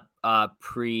got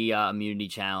pre-immunity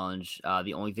challenge.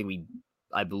 The only thing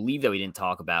I believe that we didn't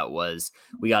talk about was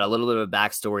we got a little bit of a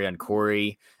backstory on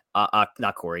Cody,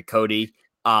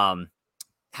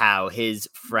 how his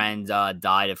friend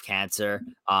died of cancer.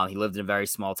 He lived in a very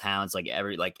small town. It's like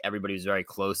everybody was very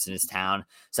close in his town.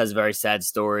 So that's a very sad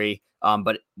story.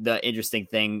 But the interesting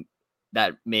thing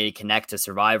that made it connect to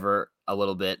Survivor a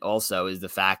little bit also is the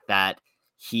fact that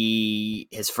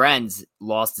his friends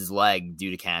lost his leg due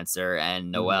to cancer,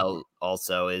 and Noelle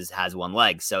also has one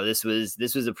leg. So this was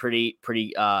a pretty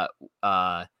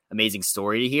amazing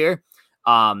story to hear.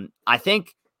 I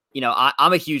think,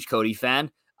 I'm a huge Cody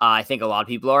fan. I think a lot of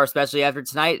people are, especially after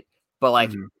tonight,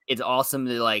 but it's awesome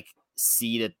to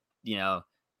see that,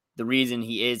 the reason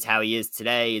he is how he is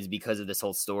today is because of this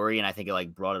whole story. And I think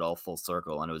it brought it all full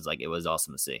circle, and it was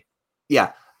awesome to see.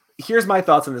 Yeah. Here's my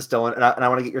thoughts on this, Dylan, and I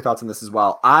want to get your thoughts on this as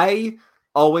well. I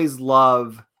always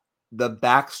love the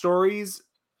backstories.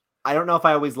 I don't know if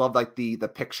I always love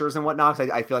the pictures and whatnot.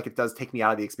 I feel like it does take me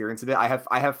out of the experience a bit.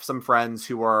 I have some friends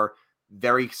who are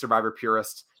very Survivor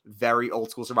purists, very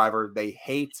old school Survivor. They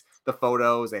hate the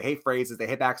photos, they hate phrases, they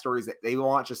hate backstories. They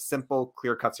want just simple,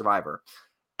 clear cut Survivor.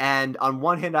 And on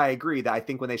one hand, I agree that I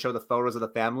think when they show the photos of the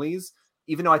families,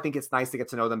 even though I think it's nice to get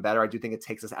to know them better, I do think it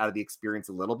takes us out of the experience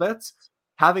a little bit.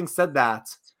 Having said that,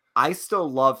 I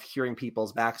still love hearing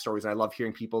people's backstories, and I love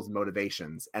hearing people's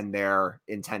motivations and their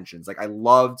intentions. Like, I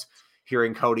loved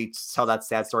hearing Cody tell that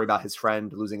sad story about his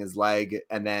friend losing his leg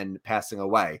and then passing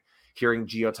away. Hearing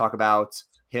Gio talk about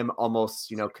him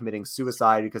almost, committing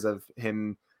suicide because of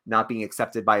him not being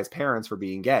accepted by his parents for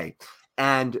being gay.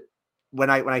 And when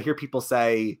I hear people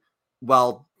say,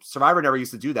 well, Survivor never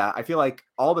used to do that, I feel like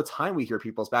all the time we hear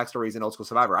people's backstories in old school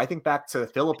Survivor. I think back to the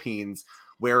Philippines,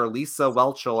 where Lisa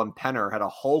Welchel and Penner had a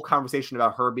whole conversation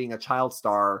about her being a child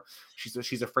star.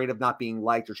 She's afraid of not being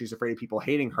liked, or she's afraid of people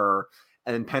hating her.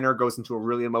 And then Penner goes into a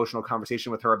really emotional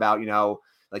conversation with her about,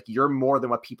 Like, you're more than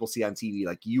what people see on TV.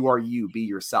 Like, you are you, be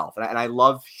yourself. And I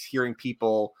love hearing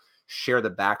people share the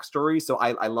backstory. So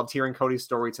I loved hearing Cody's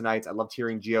story tonight. I loved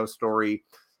hearing Gio's story.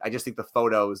 I just think the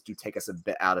photos do take us a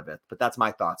bit out of it, but that's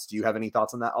my thoughts. Do you have any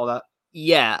thoughts on that? All that?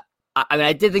 Yeah. I mean,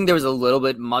 I did think there was a little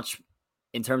bit much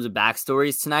in terms of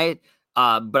backstories tonight.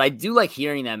 But I do like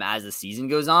hearing them as the season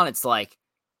goes on. It's like,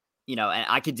 and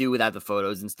I could do without the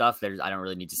photos and stuff. I don't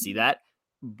really need to see that.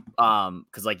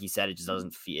 Because like you said, it just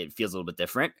doesn't it feels a little bit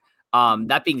different.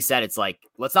 That being said, it's like,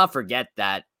 let's not forget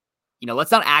that,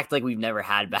 let's not act like we've never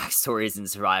had backstories in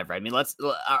Survivor. I mean,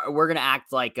 we're going to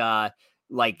act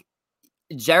like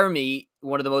Jeremy,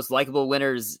 one of the most likable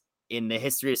winners in the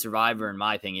history of Survivor, in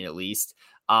my opinion, at least.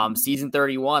 Season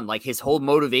 31, like his whole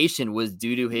motivation was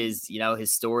due to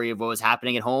his story of what was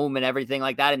happening at home and everything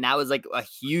like that. And that was like a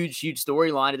huge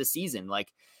storyline of the season.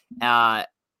 Like, I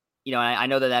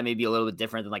know that may be a little bit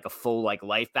different than like a full like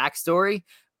life backstory,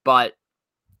 but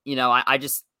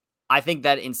I think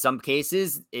that in some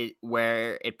cases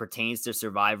where it pertains to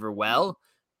Survivor,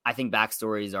 I think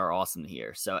backstories are awesome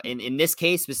here. So in this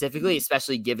case specifically,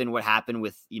 especially given what happened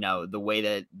with, the way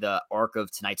that the arc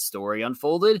of tonight's story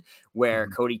unfolded, where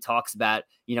Cody talks about,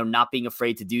 not being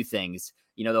afraid to do things,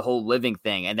 the whole living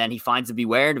thing. And then he finds a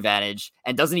Beware advantage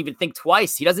and doesn't even think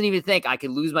twice. He doesn't even think I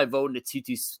could lose my vote in a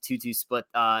 2-2 split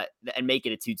and make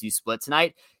it a 2-2 split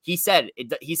tonight. He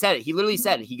literally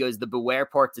said, he goes, the Beware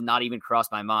part did not even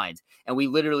cross my mind. And we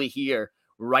literally hear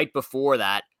right before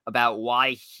that about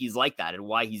why he's like that and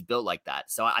why he's built like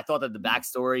that. So I thought that the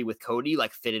backstory with Cody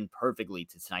like fit in perfectly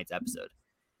to tonight's episode.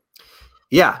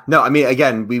 Yeah, no, I mean,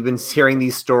 again, we've been hearing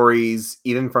these stories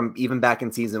even back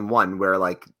in season 1, where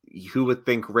like, who would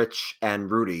think Rich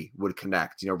and Rudy would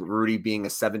connect? Rudy being a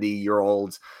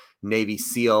 70-year-old Navy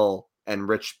SEAL and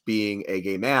Rich being a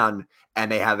gay man,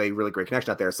 and they have a really great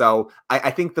connection out there. So I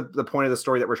think the point of the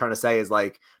story that we're trying to say is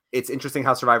like, it's interesting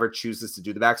how Survivor chooses to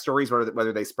do the backstories,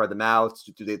 whether they spread them out,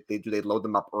 do they load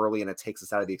them up early and it takes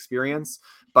us out of the experience.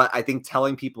 But I think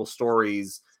telling people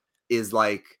stories is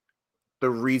like the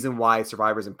reason why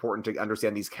Survivor is important, to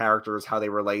understand these characters, how they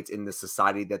relate in the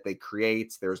society that they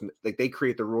create. There's like, they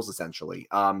create the rules essentially.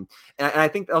 And I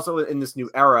think also in this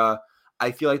new era,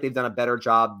 I feel like they've done a better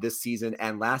job this season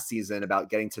and last season about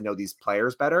getting to know these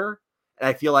players better. And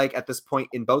I feel like at this point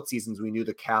in both seasons, we knew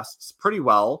the casts pretty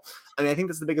well. I mean, I think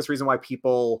that's the biggest reason why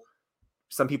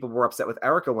some people were upset with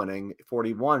Erica winning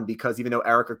 41, because even though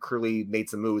Erica clearly made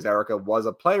some moves, Erica was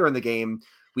a player in the game,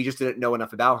 we just didn't know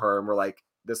enough about her. And we're like,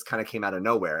 this kind of came out of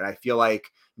nowhere. And I feel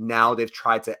like now they've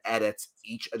tried to edit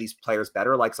each of these players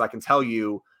better. Like, so I can tell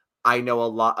you, I know a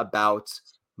lot about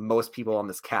most people on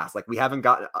this cast. Like, we haven't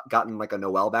gotten like a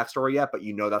Noelle backstory yet, but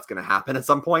that's going to happen at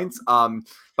some point.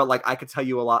 But like, I could tell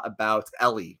you a lot about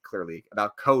Ellie, clearly,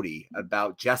 about Cody,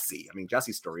 about Jesse. I mean,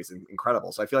 Jesse's story is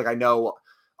incredible. So I feel like I know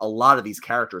a lot of these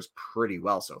characters pretty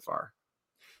well so far.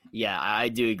 Yeah, I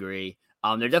do agree.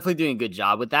 They're definitely doing a good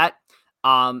job with that.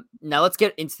 Now let's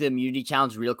get into the immunity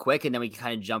challenge real quick, and then we can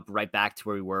kind of jump right back to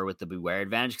where we were with the Beware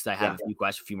advantage, because I have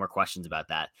a few more questions about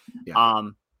that. Yeah.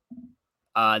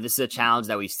 This is a challenge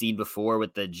that we've seen before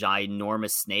with the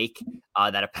ginormous snake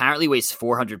that apparently weighs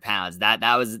 400 pounds. That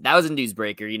was a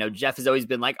newsbreaker. Jeff has always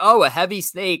been like, oh, a heavy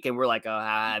snake. And we're like, oh,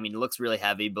 I mean, it looks really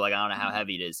heavy, but like, I don't know how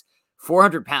heavy it is.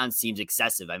 400 pounds seems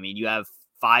excessive. I mean, you have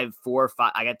 5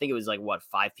 I think it was like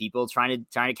 5 people trying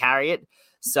to carry it.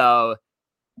 So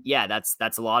yeah,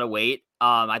 that's a lot of weight.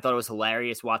 I thought it was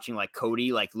hilarious watching like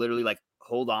Cody, like literally like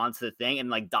hold on to the thing and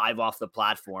like dive off the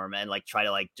platform and like try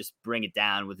to like just bring it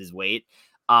down with his weight.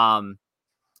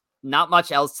 Not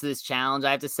much else to this challenge,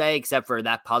 I have to say, except for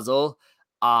that puzzle.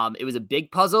 It was a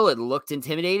big puzzle. It looked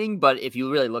intimidating, but if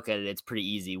you really look at it, it's pretty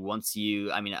easy. Unless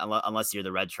you're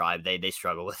the Red Tribe, they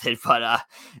struggle with it. But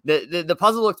the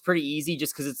puzzle looks pretty easy,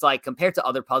 just because it's like, compared to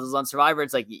other puzzles on Survivor,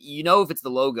 it's like, if it's the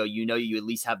logo, you at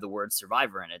least have the word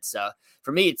Survivor in it. So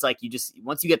for me, it's like,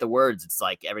 once you get the words, it's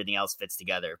like everything else fits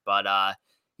together. But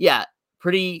yeah,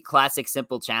 pretty classic,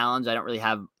 simple challenge. I don't really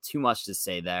have too much to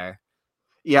say there.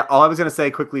 Yeah, all I was going to say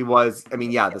quickly was, I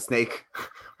mean, yeah, the snake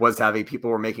was heavy.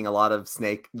 People were making a lot of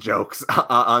snake jokes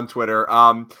on Twitter.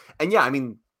 And yeah, I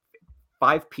mean,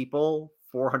 5 people,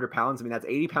 400 pounds. I mean, that's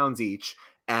 80 pounds each.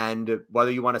 And whether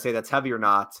you want to say that's heavy or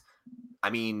not, I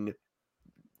mean,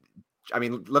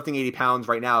 lifting 80 pounds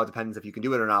right now, it depends if you can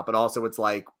do it or not. But also, it's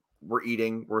like, we're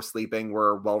eating, we're sleeping,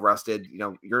 we're well rested.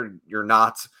 You're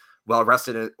not well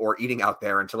rested or eating out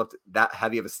there, and to lift that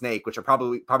heavy of a snake, which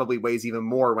probably weighs even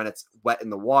more when it's wet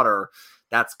in the water,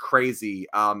 that's crazy.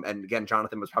 And again,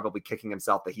 Jonathan was probably kicking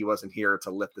himself that he wasn't here to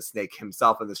lift the snake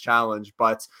himself in this challenge.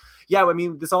 But yeah, I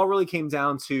mean, this all really came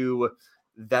down to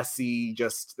Vesey,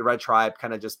 just the Red Tribe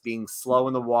kind of just being slow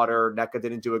in the water. NECA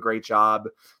didn't do a great job.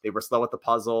 They were slow at the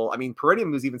puzzle. I mean,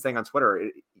 Peridium was even saying on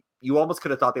Twitter, you almost could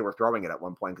have thought they were throwing it at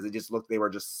one point because it just looked they were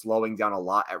just slowing down a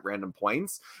lot at random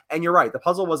points. And you're right, the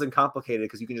puzzle wasn't complicated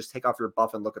because you can just take off your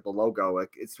buff and look at the logo.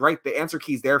 Like, it's right, the answer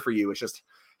key's there for you. It's just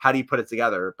how do you put it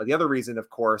together? But the other reason, of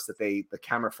course, that the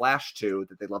camera flashed to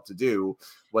that they love to do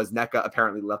was NECA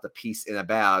apparently left a piece in a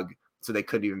bag, so they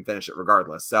couldn't even finish it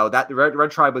regardless. So that the Red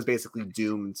Tribe was basically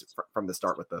doomed from the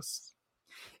start with this.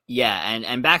 Yeah,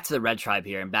 and back to the Red Tribe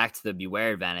here, and back to the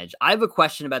Beware advantage. I have a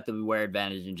question about the Beware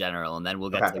advantage in general, and then we'll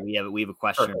get to we have a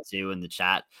question or two in the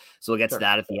chat, so we'll get to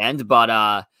that at the end.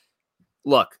 But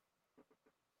look,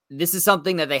 this is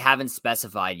something that they haven't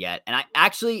specified yet, and I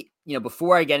actually,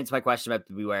 before I get into my question about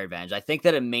the Beware advantage, I think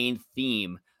that a main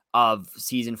theme of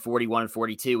season 41 and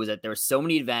 42 was that there were so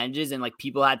many advantages, and like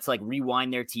people had to like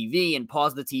rewind their TV and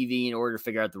pause the TV in order to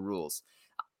figure out the rules.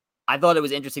 I thought it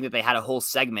was interesting that they had a whole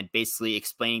segment basically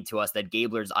explaining to us that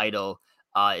Gabler's idol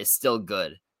is still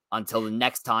good until the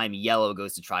next time Yellow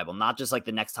goes to Tribal. Not just like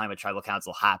the next time a Tribal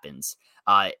Council happens.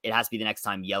 It has to be the next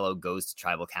time Yellow goes to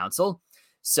Tribal Council.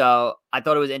 So I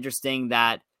thought it was interesting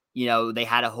that, they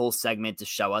had a whole segment to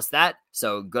show us that.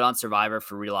 So good on Survivor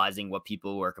for realizing what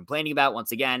people were complaining about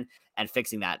once again and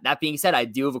fixing that. That being said, I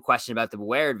do have a question about the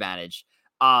Beware advantage.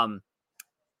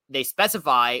 They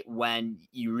specify when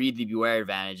you read the Beware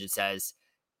advantage, it says,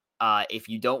 if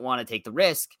you don't want to take the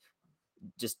risk,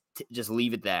 just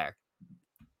leave it there.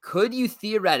 Could you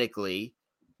theoretically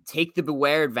take the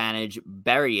Beware advantage,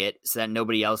 bury it so that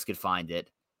nobody else could find it,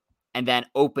 and then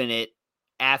open it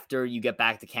after you get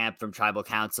back to camp from Tribal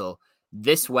Council?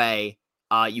 This way,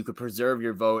 you could preserve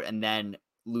your vote and then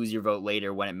lose your vote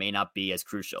later when it may not be as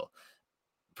crucial.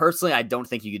 Personally, I don't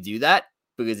think you could do that,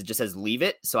 because it just says leave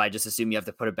it. So I just assume you have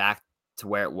to put it back to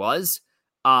where it was.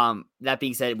 That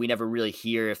being said, we never really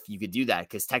hear if you could do that,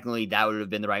 because technically that would have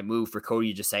been the right move for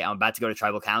Cody to just say, I'm about to go to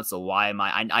Tribal Council. Why am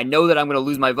I know that I'm going to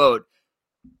lose my vote.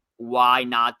 Why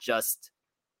not just,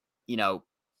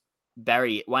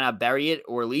 bury it? Why not bury it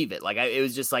or leave it? Like, it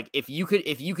was just like, if you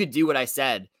could do what I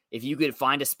said, if you could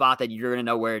find a spot that you're going to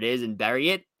know where it is and bury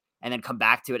it and then come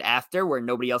back to it after where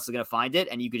nobody else is going to find it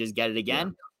and you could just get it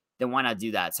again, then why not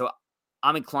do that? So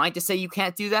I'm inclined to say you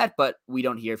can't do that, but we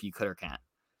don't hear if you could or can't.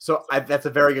 So that's a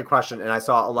very good question. And I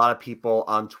saw a lot of people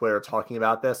on Twitter talking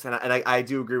about this. And I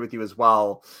do agree with you as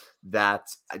well that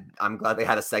I'm glad they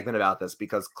had a segment about this,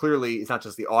 because clearly it's not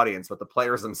just the audience, but the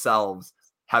players themselves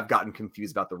have gotten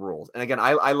confused about the rules. And again,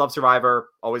 I love Survivor,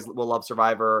 always will love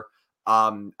Survivor.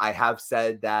 I have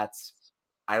said that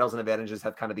idols and advantages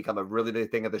have kind of become a really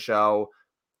big thing of the show.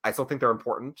 I still think they're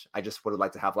important. I just would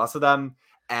like to have less of them.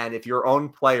 And if your own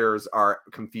players are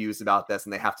confused about this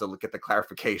and they have to look at the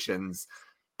clarifications,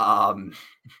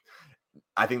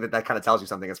 I think that kind of tells you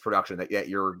something as production, that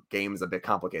your game is a bit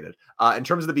complicated. In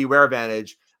terms of the Beware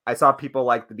advantage, I saw people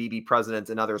like the BB president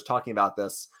and others talking about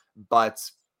this, but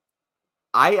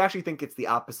I actually think it's the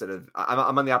opposite of,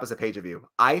 I'm on the opposite page of you.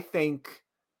 I think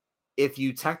if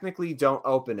you technically don't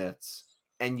open it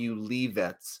and you leave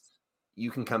it, you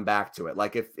can come back to it.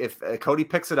 Like if Cody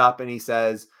picks it up and it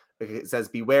says,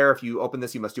 beware, if you open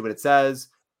this, you must do what it says.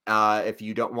 If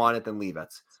you don't want it, then leave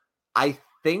it. I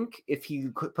think if he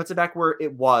puts it back where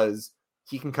it was,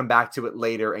 he can come back to it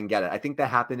later and get it. I think that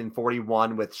happened in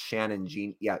 41 with Shannon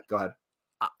Jean. Yeah, go ahead.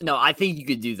 No, I think you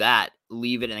could do that,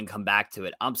 leave it and then come back to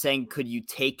it. I'm saying, could you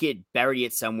take it, bury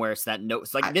it somewhere so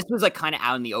that this was like kind of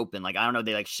out in the open. Like, I don't know,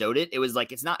 they like showed it. It was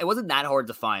like, it wasn't that hard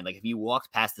to find. Like if you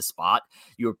walked past the spot,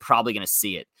 you were probably going to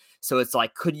see it. So it's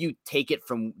like, could you take it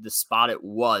from the spot it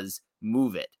was,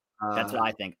 move it? That's what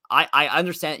I think. I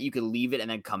understand that you could leave it and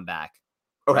then come back.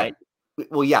 Okay. Right?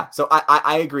 Well, yeah. So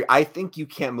I agree. I think you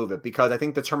can't move it, because I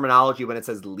think the terminology when it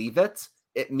says leave it,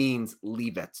 it means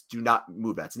leave it. Do not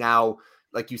move it. Now,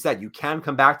 like you said, you can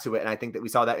come back to it. And I think that we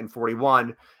saw that in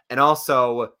 41. And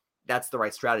also that's the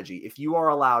right strategy. If you are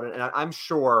allowed, and I'm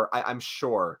sure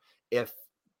if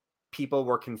people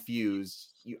were confused,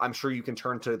 I'm sure you can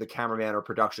turn to the cameraman or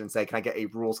production and say, can I get a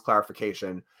rules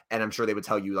clarification? And I'm sure they would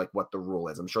tell you like what the rule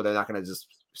is. I'm sure they're not going to just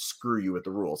screw you with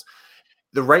the rules.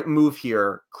 The right move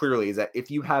here clearly is that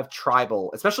if you have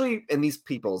tribal, especially in these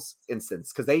people's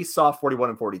instance, because they saw 41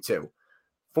 and 42,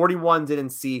 42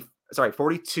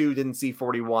 didn't see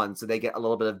 41, so they get a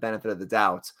little bit of benefit of the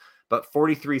doubt. But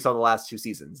 43 saw the last two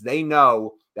seasons. They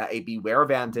know that a Beware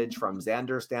advantage from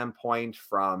Xander's standpoint,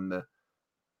 from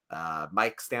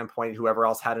Mike's standpoint, whoever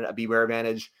else had a Beware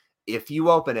advantage, if you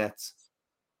open it,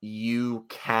 you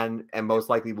can and most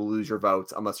likely will lose your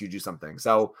votes unless you do something.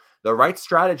 So the right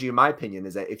strategy, in my opinion,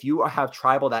 is that if you have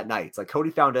tribal that night, like Cody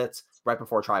found it right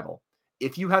before tribal,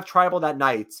 if you have tribal that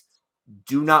night,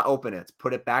 do not open it.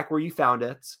 Put it back where you found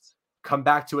it. Come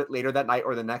back to it later that night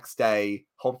or the next day.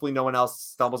 Hopefully no one else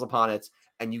stumbles upon it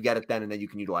and you get it then, and then you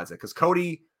can utilize it. Because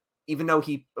Cody, even though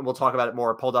we'll talk about it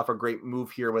more, pulled off a great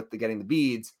move here with getting the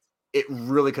beads, it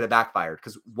really could have backfired.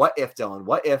 Because what if, Dylan,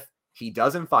 what if he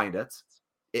doesn't find it?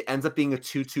 It ends up being a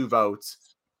 2-2 vote.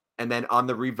 And then on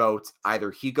the revote, either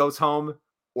he goes home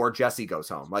or Jesse goes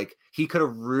home. Like, he could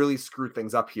have really screwed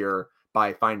things up here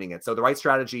by finding it. So the right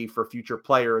strategy for future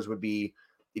players would be,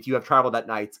 if you have tribal that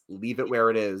night, leave it where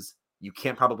it is. You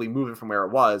can't probably move it from where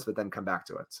it was, but then come back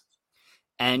to it.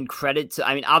 And credit to,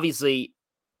 I mean, obviously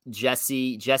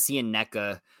Jesse and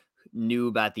NECA knew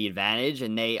about the advantage,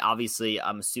 and they obviously,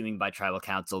 I'm assuming by tribal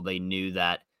council, they knew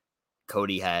that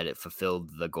Cody had fulfilled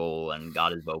the goal and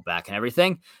got his vote back and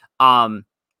everything.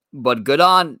 But good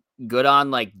on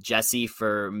like Jesse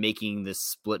for making this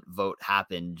split vote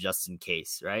happen just in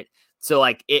case, right? So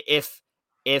like if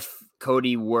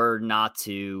Cody were not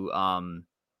to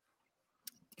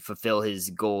fulfill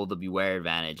his goal, the beware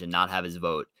advantage, and not have his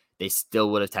vote, they still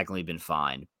would have technically been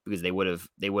fine, because they would have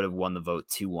won the vote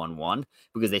 2-1-1,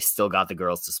 because they still got the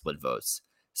girls to split votes.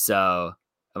 So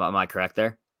am I correct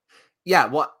there? Yeah,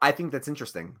 well, I think that's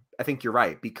interesting. I think you're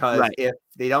right, because if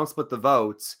they don't split the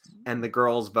votes and the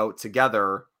girls vote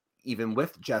together, even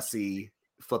with Jesse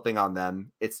flipping on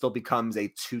them, it still becomes a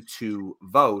 2-2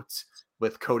 vote,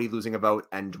 with Cody losing a vote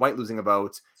and Dwight losing a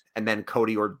vote, and then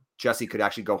Cody or Jesse could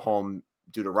actually go home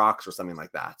due to rocks or something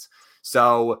like that.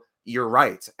 So you're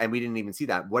right, and we didn't even see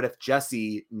that. What if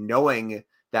Jesse, knowing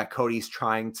that Cody's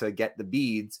trying to get the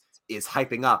beads, is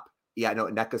hyping up? Yeah, no,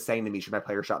 NECA's saying to me, should my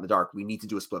player shot in the dark? We need to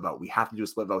do a split vote. We have to do a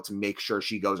split vote to make sure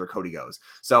she goes or Cody goes.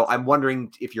 So I'm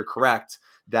wondering if you're correct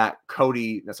that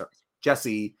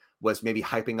Jesse was maybe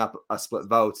hyping up a split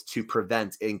vote to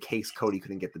prevent, in case Cody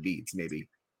couldn't get the beads, maybe.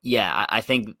 Yeah, I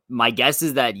think my guess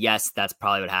is that, yes, that's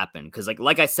probably what happened. Because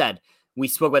like I said, we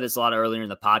spoke about this a lot earlier in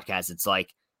the podcast. It's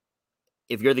like,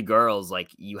 if you're the girls, like,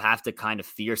 you have to kind of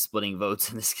fear splitting votes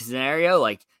in this scenario.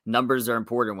 Like, numbers are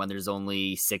important when there's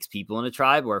only 6 people in a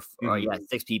tribe, or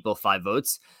 6 people, 5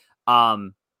 votes.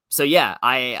 So yeah,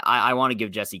 I want to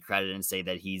give Jesse credit and say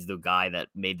that he's the guy that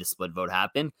made the split vote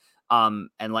happen. And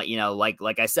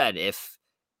like I said, if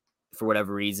for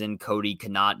whatever reason Cody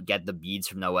cannot get the beads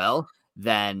from Noelle,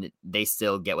 then they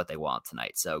still get what they want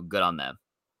tonight. So good on them.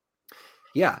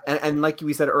 Yeah, and like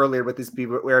we said earlier with this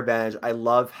beware advantage, I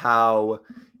love how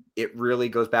it really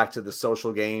goes back to the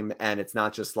social game, and it's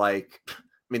not just like, I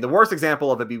mean, the worst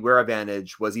example of a beware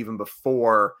advantage was even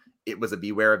before it was a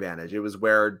beware advantage. It was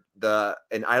where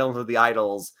in Islands of the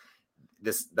Idols,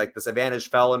 this advantage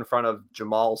fell in front of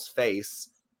Jamal's face.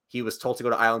 He was told to go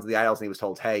to Islands of the Idols, and he was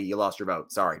told, hey, you lost your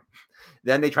vote. Sorry.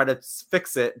 Then they try to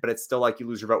fix it, but it's still like you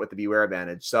lose your vote with the beware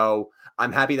advantage. So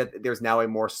I'm happy that there's now a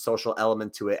more social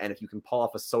element to it. And if you can pull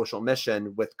off a social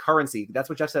mission with currency, that's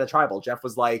what Jeff said at Tribal. Jeff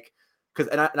was like,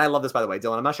 and I love this, by the way,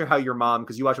 Dylan, I'm not sure how your mom,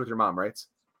 because you watch it with your mom, right?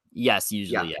 Yes,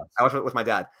 usually, yeah. I watch it with my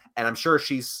dad, and I'm sure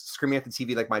she's screaming at the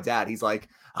TV like my dad. He's like,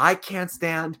 I can't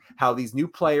stand how these new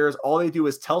players, all they do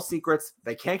is tell secrets.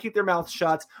 They can't keep their mouths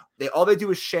shut. All they do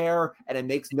is share, and it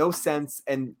makes no sense.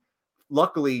 And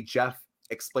luckily, Jeff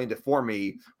explained it for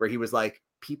me, where he was like,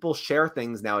 people share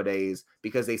things nowadays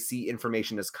because they see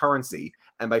information as currency,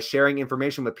 and by sharing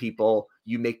information with people,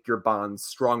 you make your bonds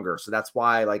stronger. So that's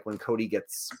why, like, when Cody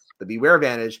gets the beware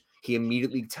advantage, he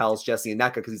immediately tells Jesse and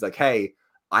NECA, because he's like, hey,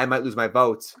 I might lose my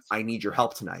vote. I need your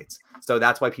help tonight. So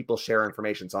that's why people share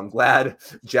information. So I'm glad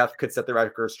Jeff could set the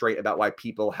record straight about why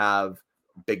people have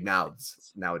big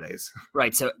mouths nowadays.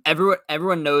 Right. So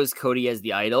everyone knows Cody as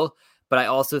the idol, but I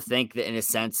also think that in a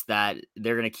sense that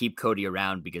they're going to keep Cody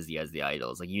around because he has the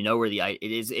idols. Like, you know where it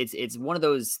is. It's one of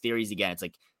those theories again. It's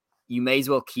like, you may as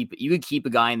well keep a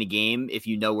guy in the game if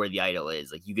you know where the idol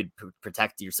is. Like, you could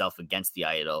protect yourself against the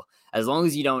idol, as long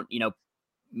as you don't,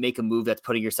 make a move that's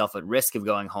putting yourself at risk of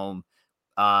going home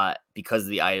because of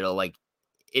the idol. Like,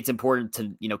 it's important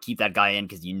to, keep that guy in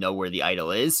because you know where the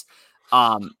idol is.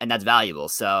 And that's valuable.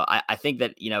 So I think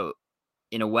that,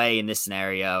 in a way, in this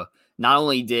scenario, not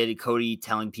only did Cody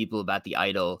telling people about the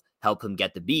idol help him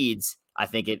get the beads, I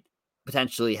think it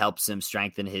potentially helps him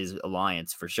strengthen his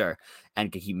alliance for sure, and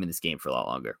could keep him in this game for a lot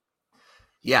longer.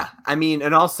 Yeah. I mean,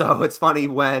 and also it's funny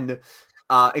when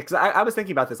I was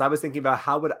thinking about this. I was thinking about,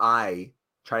 how would I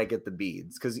try to get the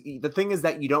beads? Because the thing is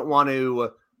that you don't want to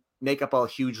make up a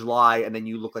huge lie and then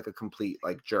you look like a complete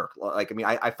jerk. Like, I mean,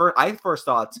 I first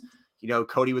thought,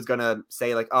 Cody was gonna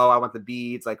say like, oh, I want the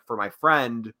beads like for my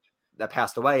friend that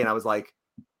passed away, and I was like,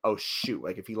 oh shoot,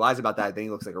 like if he lies about that, then he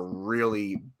looks like a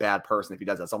really bad person if he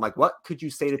does that. So I'm like, what could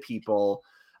you say to people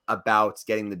about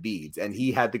getting the beads. And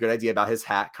he had the good idea about his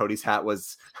hat. Cody's hat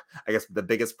was, I guess, the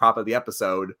biggest prop of the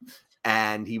episode.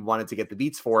 And he wanted to get the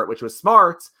beads for it, which was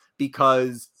smart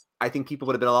because I think people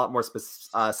would have been a lot more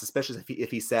suspicious if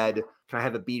he said, "Can I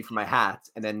have a bead for my hat?"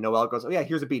 And then Noelle goes, "Oh yeah,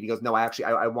 here's a bead." He goes, "No,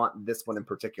 I want this one in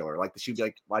particular." Like she'd be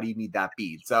like, "Why do you need that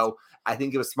bead?" So I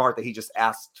think it was smart that he just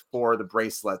asked for the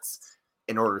bracelets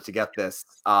in order to get this.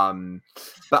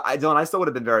 But I still would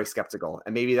have been very skeptical,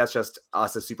 and maybe that's just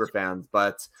us as super fans.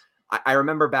 But I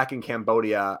remember back in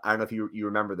Cambodia, I don't know if you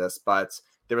remember this, but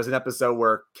there was an episode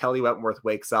where Kelly Wentworth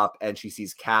wakes up and she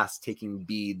sees Cass taking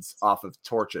beads off of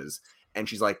torches. And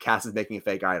she's like, "Cass is making a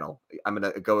fake idol. I'm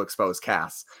going to go expose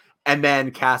Cass." And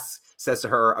then Cass says to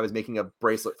her, "I was making a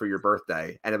bracelet for your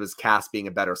birthday." And it was Cass being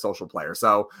a better social player.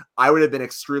 So I would have been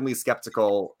extremely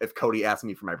skeptical if Cody asked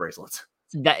me for my bracelet.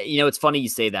 That, it's funny you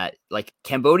say that. Like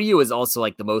Cambodia was also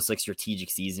like the most like strategic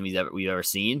season we've ever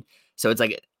seen. So it's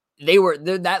like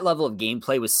that level of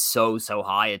gameplay was so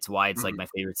high. It's why it's like my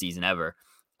favorite season ever.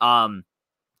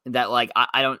 That like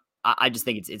I just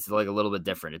think it's like a little bit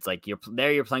different. It's like you're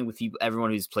playing with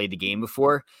everyone who's played the game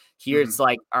before. Here it's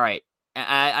like, all right.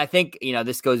 I think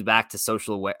this goes back to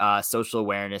social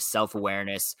awareness,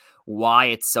 self-awareness, why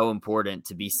it's so important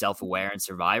to be self-aware in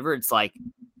Survivor. It's like,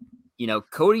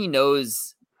 Cody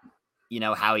knows,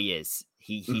 how he is.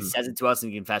 He says it to us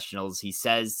in confessionals. He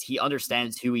says he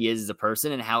understands who he is as a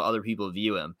person and how other people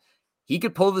view him. He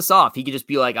could pull this off. He could just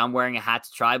be like, "I'm wearing a hat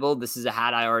to Tribal. This is a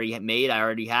hat I already made. I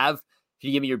already have. If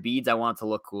you give me your beads, I want it to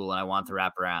look cool and I want it to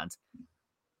wrap around."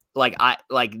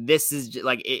 This is just,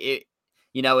 like it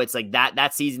it's like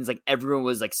that season's like everyone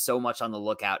was like so much on the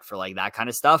lookout for like that kind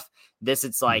of stuff.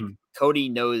 It's like Cody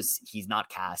knows he's not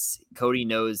Cass. Cody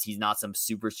knows he's not some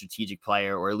super strategic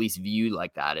player, or at least viewed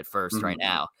like that at first right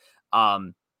now.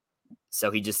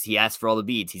 So he asked for all the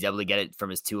beads. He's able to get it from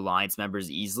his two alliance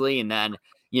members easily. And then,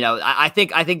 I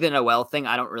think the Noelle thing,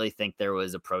 I don't really think there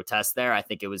was a protest there. I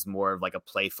think it was more of like a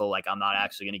playful, like, "I'm not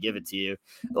actually going to give it to you."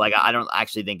 Like, I don't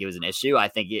actually think it was an issue. I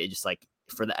think it just like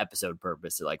for the episode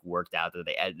purpose, it like worked out that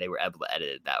they were able to edit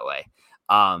it that way.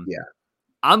 Yeah.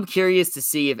 I'm curious to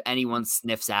see if anyone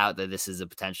sniffs out that this is a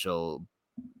potential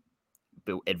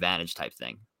advantage type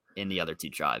thing in the other two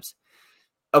tribes.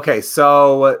 Okay,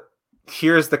 so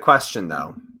here's the question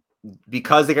though.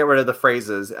 Because they get rid of the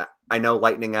phrases, I know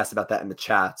Lightning asked about that in the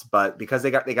chat, but because they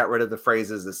got rid of the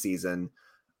phrases this season,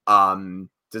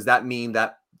 does that mean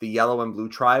that the yellow and blue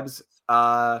tribes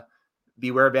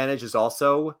beware advantage is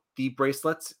also the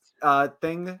bracelets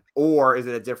thing, or is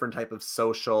it a different type of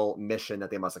social mission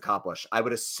that they must accomplish? I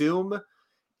would assume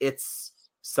it's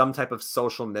some type of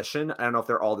social mission. I don't know if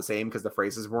they're all the same because the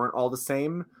phrases weren't all the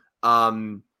same.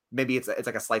 Maybe it's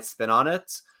like a slight spin on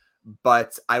it.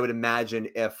 But I would imagine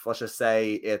if, let's just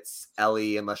say it's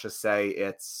Ellie and let's just say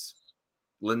it's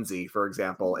Lindsay, for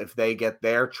example, if they get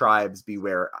their tribes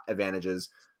beware advantages,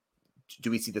 do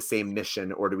we see the same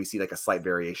mission or do we see like a slight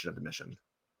variation of the mission?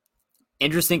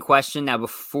 Interesting question. Now,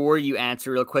 before you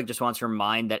answer real quick, just want to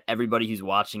remind that everybody who's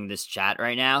watching this chat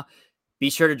right now, be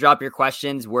sure to drop your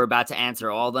questions. We're about to answer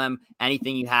all of them.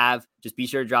 Anything you have, just be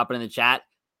sure to drop it in the chat.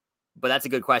 But that's a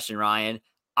good question, Ryan.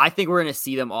 I think we're going to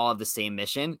see them all have the same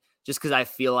mission. Just because I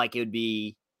feel like it would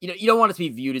be, you don't want it to be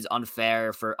viewed as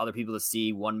unfair for other people to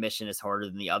see one mission is harder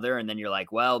than the other. And then you're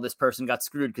like, well, this person got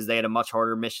screwed because they had a much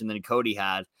harder mission than Cody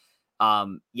had.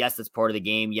 Yes, that's part of the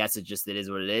game. Yes, it is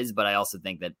what it is. But I also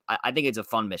think that I think it's a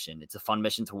fun mission. It's a fun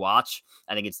mission to watch.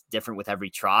 I think it's different with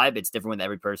every tribe. It's different with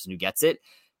every person who gets it.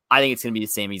 I think it's going to be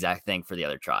the same exact thing for the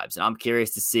other tribes. And I'm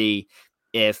curious to see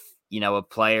if, a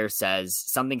player says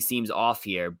something seems off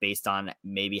here based on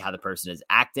maybe how the person is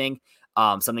acting.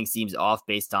 Something seems off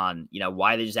based on,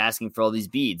 why they're just asking for all these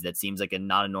beads. That seems like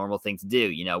not a normal thing to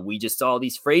do. We just saw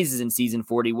these phrases in season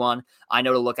 41. I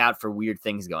know to look out for weird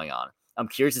things going on. I'm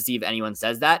curious to see if anyone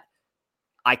says that.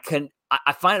 I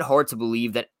find it hard to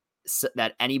believe that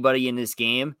anybody in this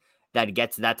game that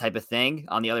gets that type of thing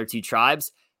on the other two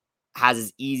tribes has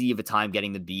as easy of a time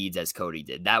getting the beads as Cody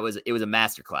did. It was a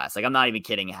masterclass. Like, I'm not even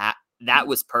kidding. That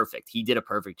was perfect. He did a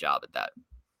perfect job at that.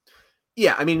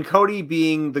 Yeah, I mean, Cody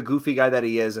being the goofy guy that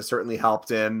he is has certainly helped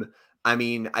him. I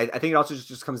mean, I think it also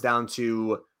just comes down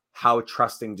to how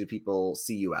trusting do people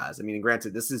see you as. I mean,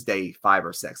 granted, this is day 5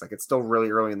 or 6. Like, it's still really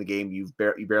early in the game. You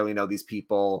barely know these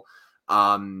people.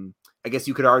 I guess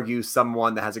you could argue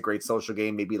someone that has a great social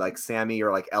game, maybe like Sammy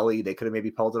or like Ellie, they could have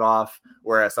maybe pulled it off.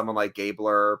 Whereas someone like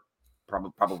Gabler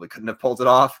probably couldn't have pulled it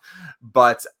off.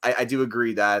 But I do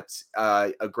agree that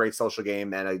a great social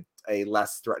game and a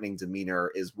less threatening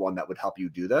demeanor is one that would help you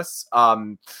do this.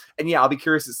 And yeah, I'll be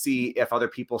curious to see if other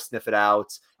people sniff it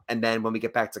out. And then when we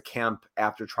get back to camp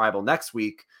after Tribal next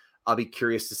week, I'll be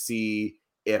curious to see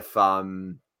if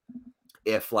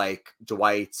like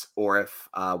Dwight or if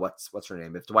what's her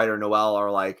name? If Dwight or Noelle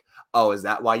are like, oh, is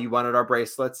that why you wanted our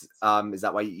bracelets? Is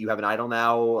that why you have an idol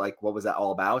now? Like, what was that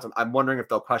all about? I'm wondering if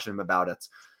they'll question him about it.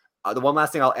 The one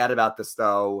last thing I'll add about this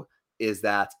though is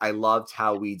that I loved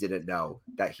how we didn't know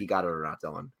that he got it or not,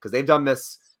 Dylan, because they've done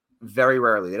this very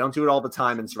rarely. They don't do it all the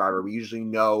time in Survivor. We usually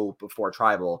know before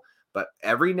Tribal, but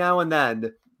every now and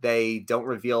then they don't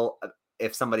reveal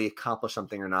if somebody accomplished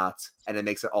something or not, and it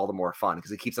makes it all the more fun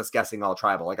because it keeps us guessing all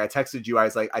Tribal. Like I texted you, I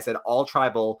said all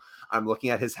Tribal. I'm looking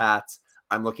at his hat.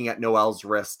 I'm looking at Noelle's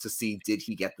wrist to see did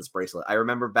he get this bracelet. I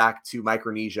remember back to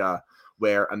Micronesia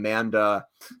where Amanda,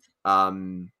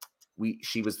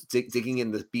 she was digging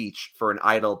in the beach for an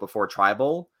idol before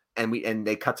Tribal, and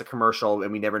they cut to commercial,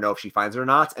 and we never know if she finds it or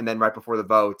not. And then right before the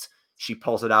vote, she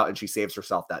pulls it out and she saves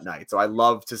herself that night. So I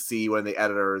love to see when the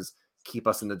editors keep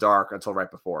us in the dark until right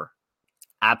before.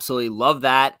 Absolutely love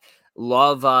that.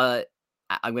 Love, I'm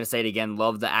going to say it again,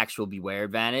 love the actual Beware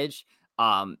advantage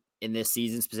in this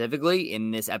season specifically,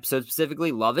 in this episode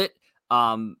specifically. Love it.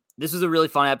 This was a really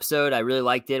fun episode. I really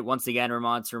liked it. Once again,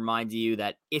 Ramon, to remind you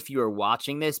that if you are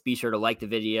watching this, be sure to like the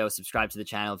video, subscribe to the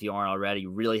channel if you aren't already. It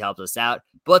really helps us out.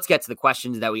 But let's get to the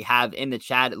questions that we have in the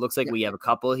chat. It looks like we have a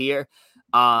couple here.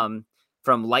 From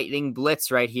Lightning Blitz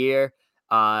right here.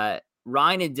 Ryan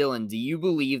and Dylan, do you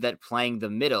believe that playing the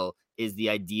middle is the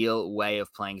ideal way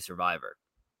of playing Survivor?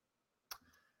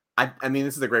 I mean,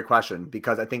 this is a great question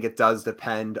because I think it does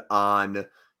depend on,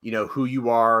 who you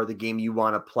are, the game you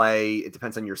want to play. It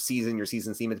depends on your season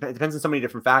theme. It depends on so many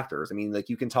different factors. I mean, like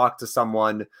you can talk to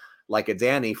someone like a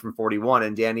Danny from 41,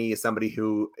 and Danny is somebody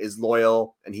who is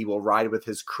loyal and he will ride with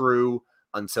his crew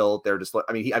until they're just,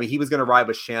 he was going to ride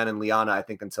with Shan and Liana, I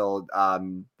think, until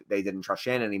they didn't trust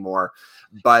Shan anymore.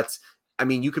 But I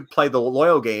mean, you could play the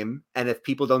loyal game, and if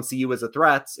people don't see you as a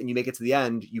threat and you make it to the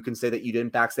end, you can say that you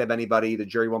didn't backstab anybody. The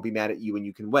jury won't be mad at you and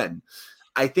you can win.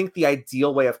 I think the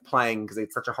ideal way of playing, because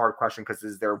it's such a hard question, because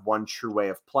is there one true way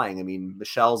of playing? I mean,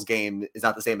 Michelle's game is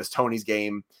not the same as Tony's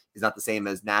game, is not the same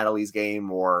as Natalie's game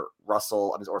or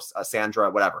Russell or Sandra,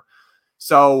 whatever.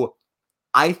 So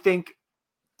I think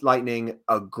Lightning,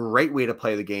 a great way to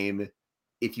play the game,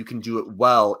 if you can do it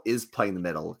well, is playing the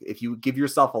middle. If you give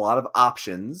yourself a lot of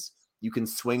options, you can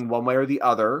swing one way or the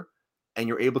other, and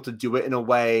you're able to do it in a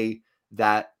way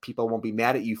that people won't be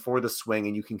mad at you for the swing,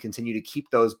 and you can continue to keep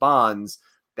those bonds.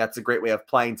 That's a great way of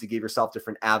playing, to give yourself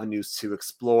different avenues to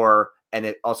explore, and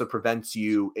it also prevents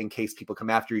you, in case people come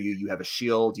after you, you have a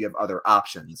shield, you have other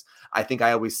options. I think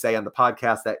I always say on the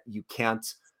podcast that you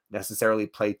can't necessarily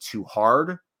play too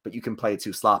hard, but you can play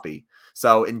too sloppy.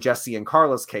 So in Jesse and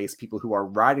Carla's case, people who are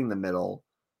riding the middle,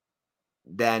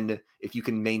 then if you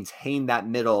can maintain that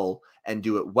middle and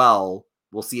do it well,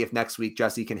 we'll see if next week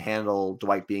Jesse can handle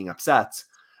Dwight being upset.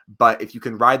 But if you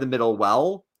can ride the middle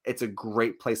well, it's a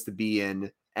great place to be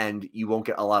in, and you won't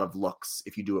get a lot of looks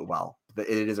if you do it well. But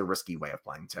it is a risky way of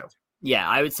playing too. Yeah,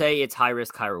 I would say it's high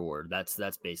risk, high reward. That's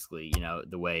basically,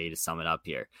 the way to sum it up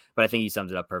here. But I think you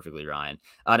summed it up perfectly, Ryan.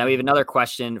 Now we have another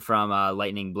question from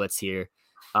Lightning Blitz here,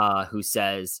 who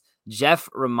says, Jeff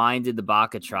reminded the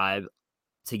Baka tribe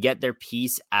to get their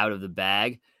piece out of the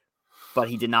bag, but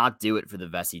he did not do it for the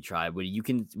Vesey tribe. Would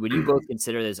you both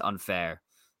consider this unfair?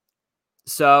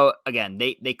 So again,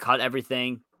 they cut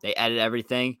everything, they edit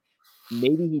everything.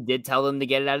 Maybe he did tell them to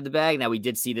get it out of the bag. Now we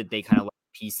did see that they kind of left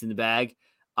a piece in the bag.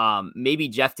 Maybe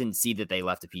Jeff didn't see that they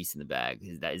left a piece in the bag.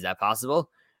 Is that possible?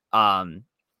 I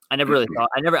didn't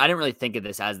really think of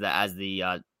this as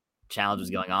the challenge was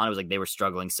going on. It was like they were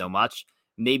struggling so much.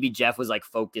 Maybe Jeff was like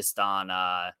focused on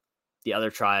the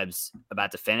other tribes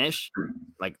about to finish,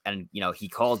 and he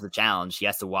calls the challenge. He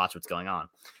has to watch what's going on.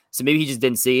 So maybe he just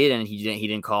didn't see it and he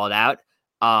didn't call it out.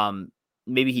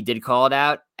 Maybe he did call it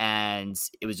out and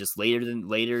it was just later than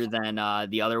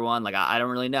the other one. Like, I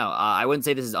don't really know. I wouldn't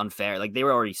say this is unfair. Like, they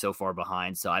were already so far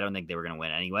behind, so I don't think they were going to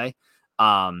win anyway.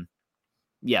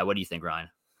 Yeah. What do you think, Ryan?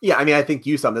 Yeah, I mean, I think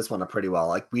you summed this one up pretty well.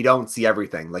 Like, we don't see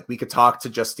everything. Like, we could talk to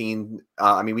Justine.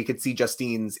 We could see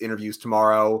Justine's interviews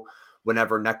tomorrow.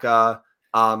 Whenever NECA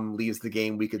leaves the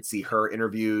game, we could see her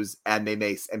interviews, and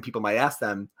people might ask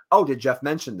them, "Oh, did Jeff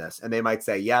mention this?" And they might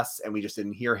say yes, and we just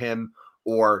didn't hear him,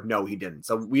 or no, he didn't.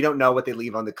 So we don't know what they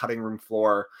leave on the cutting room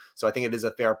floor. So I think it is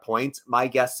a fair point. My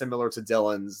guess, similar to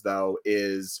Dylan's, though,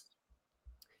 is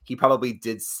he probably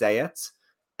did say it,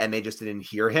 and they just didn't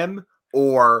hear him.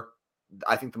 Or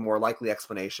I think the more likely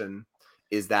explanation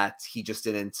is that he just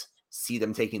didn't see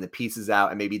them taking the pieces out,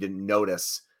 and maybe didn't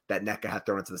notice that NECA had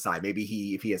thrown it to the side. Maybe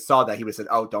if he had saw that, he would have said,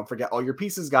 "Oh, don't forget all your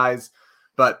pieces, guys."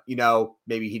 But,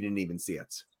 maybe he didn't even see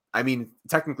it. I mean,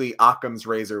 technically, Occam's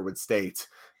razor would state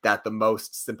that the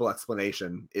most simple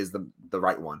explanation is the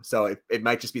right one. So it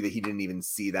might just be that he didn't even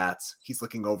see that. He's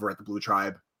looking over at the Blue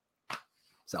Tribe.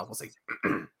 So we'll see.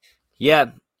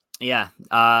 Yeah.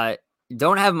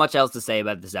 Don't have much else to say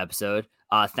about this episode.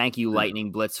 Thank you,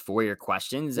 Lightning Blitz, for your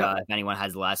questions. Yep. If anyone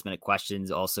has last minute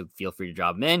questions, also feel free to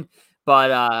drop them in.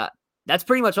 But that's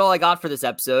pretty much all I got for this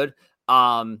episode.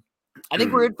 I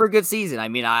think we're in for a good season. I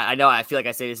mean, I know I feel like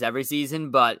I say this every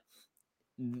season, but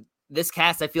this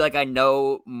cast, I feel like I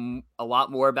know a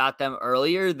lot more about them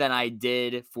earlier than I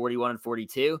did 41 and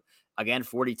 42. Again,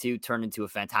 42 turned into a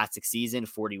fantastic season.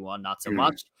 41, not so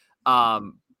much.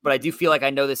 But I do feel like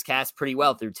I know this cast pretty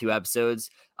well through 2 episodes.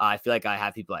 I feel like I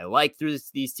have people I like through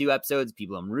these 2 episodes,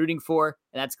 people I'm rooting for,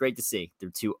 and that's great to see.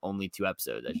 Through only two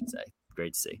episodes, I should say.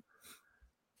 Great to see.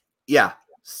 Yeah,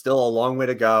 still a long way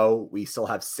to go. We still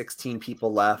have 16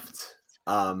 people left,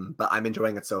 but I'm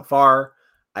enjoying it so far.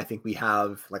 I think we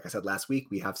have, like I said last week,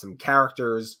 we have some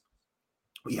characters,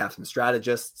 we have some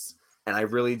strategists, and I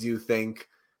really do think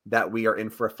that we are in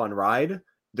for a fun ride.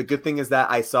 The good thing is that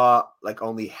I saw like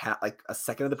only like a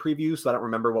second of the preview, so I don't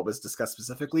remember what was discussed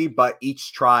specifically, but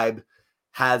each tribe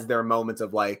has their moments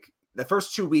of like the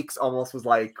first 2 weeks almost was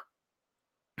like,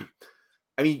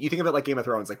 I mean, you think of it like Game of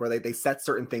Thrones, like where they set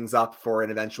certain things up for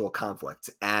an eventual conflict.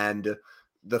 And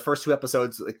the first 2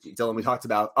 episodes, like Dylan, we talked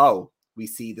about, we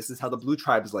see this is how the Blue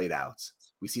Tribe is laid out.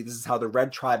 We see this is how the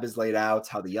Red Tribe is laid out,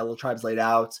 how the Yellow Tribe is laid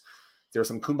out. There's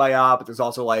some kumbaya, but there's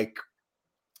also like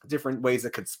different ways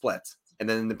it could split. And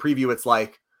then in the preview, it's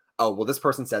like, oh, well, this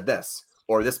person said this,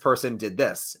 or this person did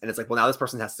this. And it's like, well, now this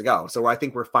person has to go. So I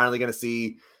think we're finally going to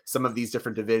see some of these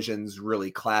different divisions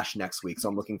really clash next week. So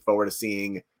I'm looking forward to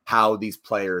seeing how these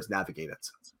players navigate it.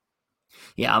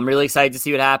 Yeah, I'm really excited to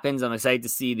see what happens. I'm excited to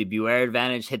see the Beware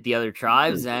advantage hit the other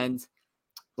tribes. And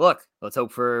look, let's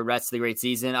hope for the rest of the great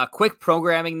season. A quick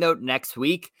programming note next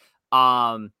week.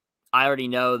 I already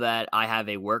know that I have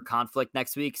a work conflict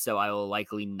next week, so I will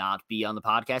likely not be on the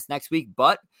podcast next week,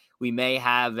 but we may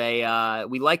have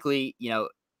we likely,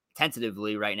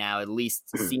 tentatively right now, at least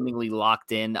seemingly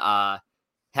locked in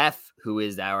Hef, who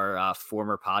is our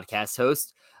former podcast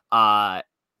host,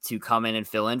 to come in and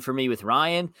fill in for me with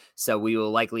Ryan. So we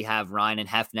will likely have Ryan and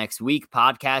Hef next week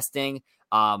podcasting,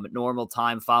 normal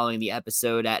time following the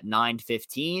episode at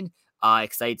 9:15.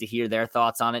 Excited to hear their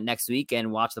thoughts on it next week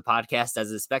and watch the podcast as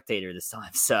a spectator this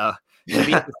time. So it should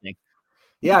be interesting.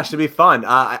 Yeah, it should be fun.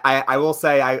 I will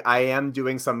say I am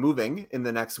doing some moving in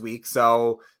the next week.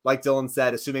 So like Dylan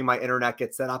said, assuming my internet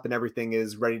gets set up and everything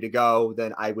is ready to go,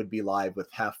 then I would be live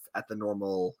with Hef at the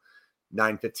normal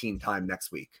 9:15 time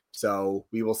next week. So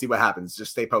we will see what happens. Just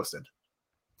stay posted.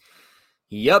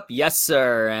 Yep. Yes,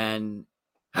 sir. And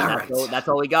that's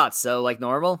all we got. So like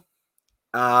normal.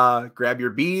 Grab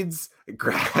your beads,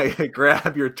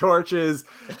 grab your torches,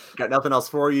 got nothing else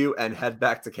for you, and head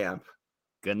back to camp.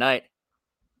 Good night.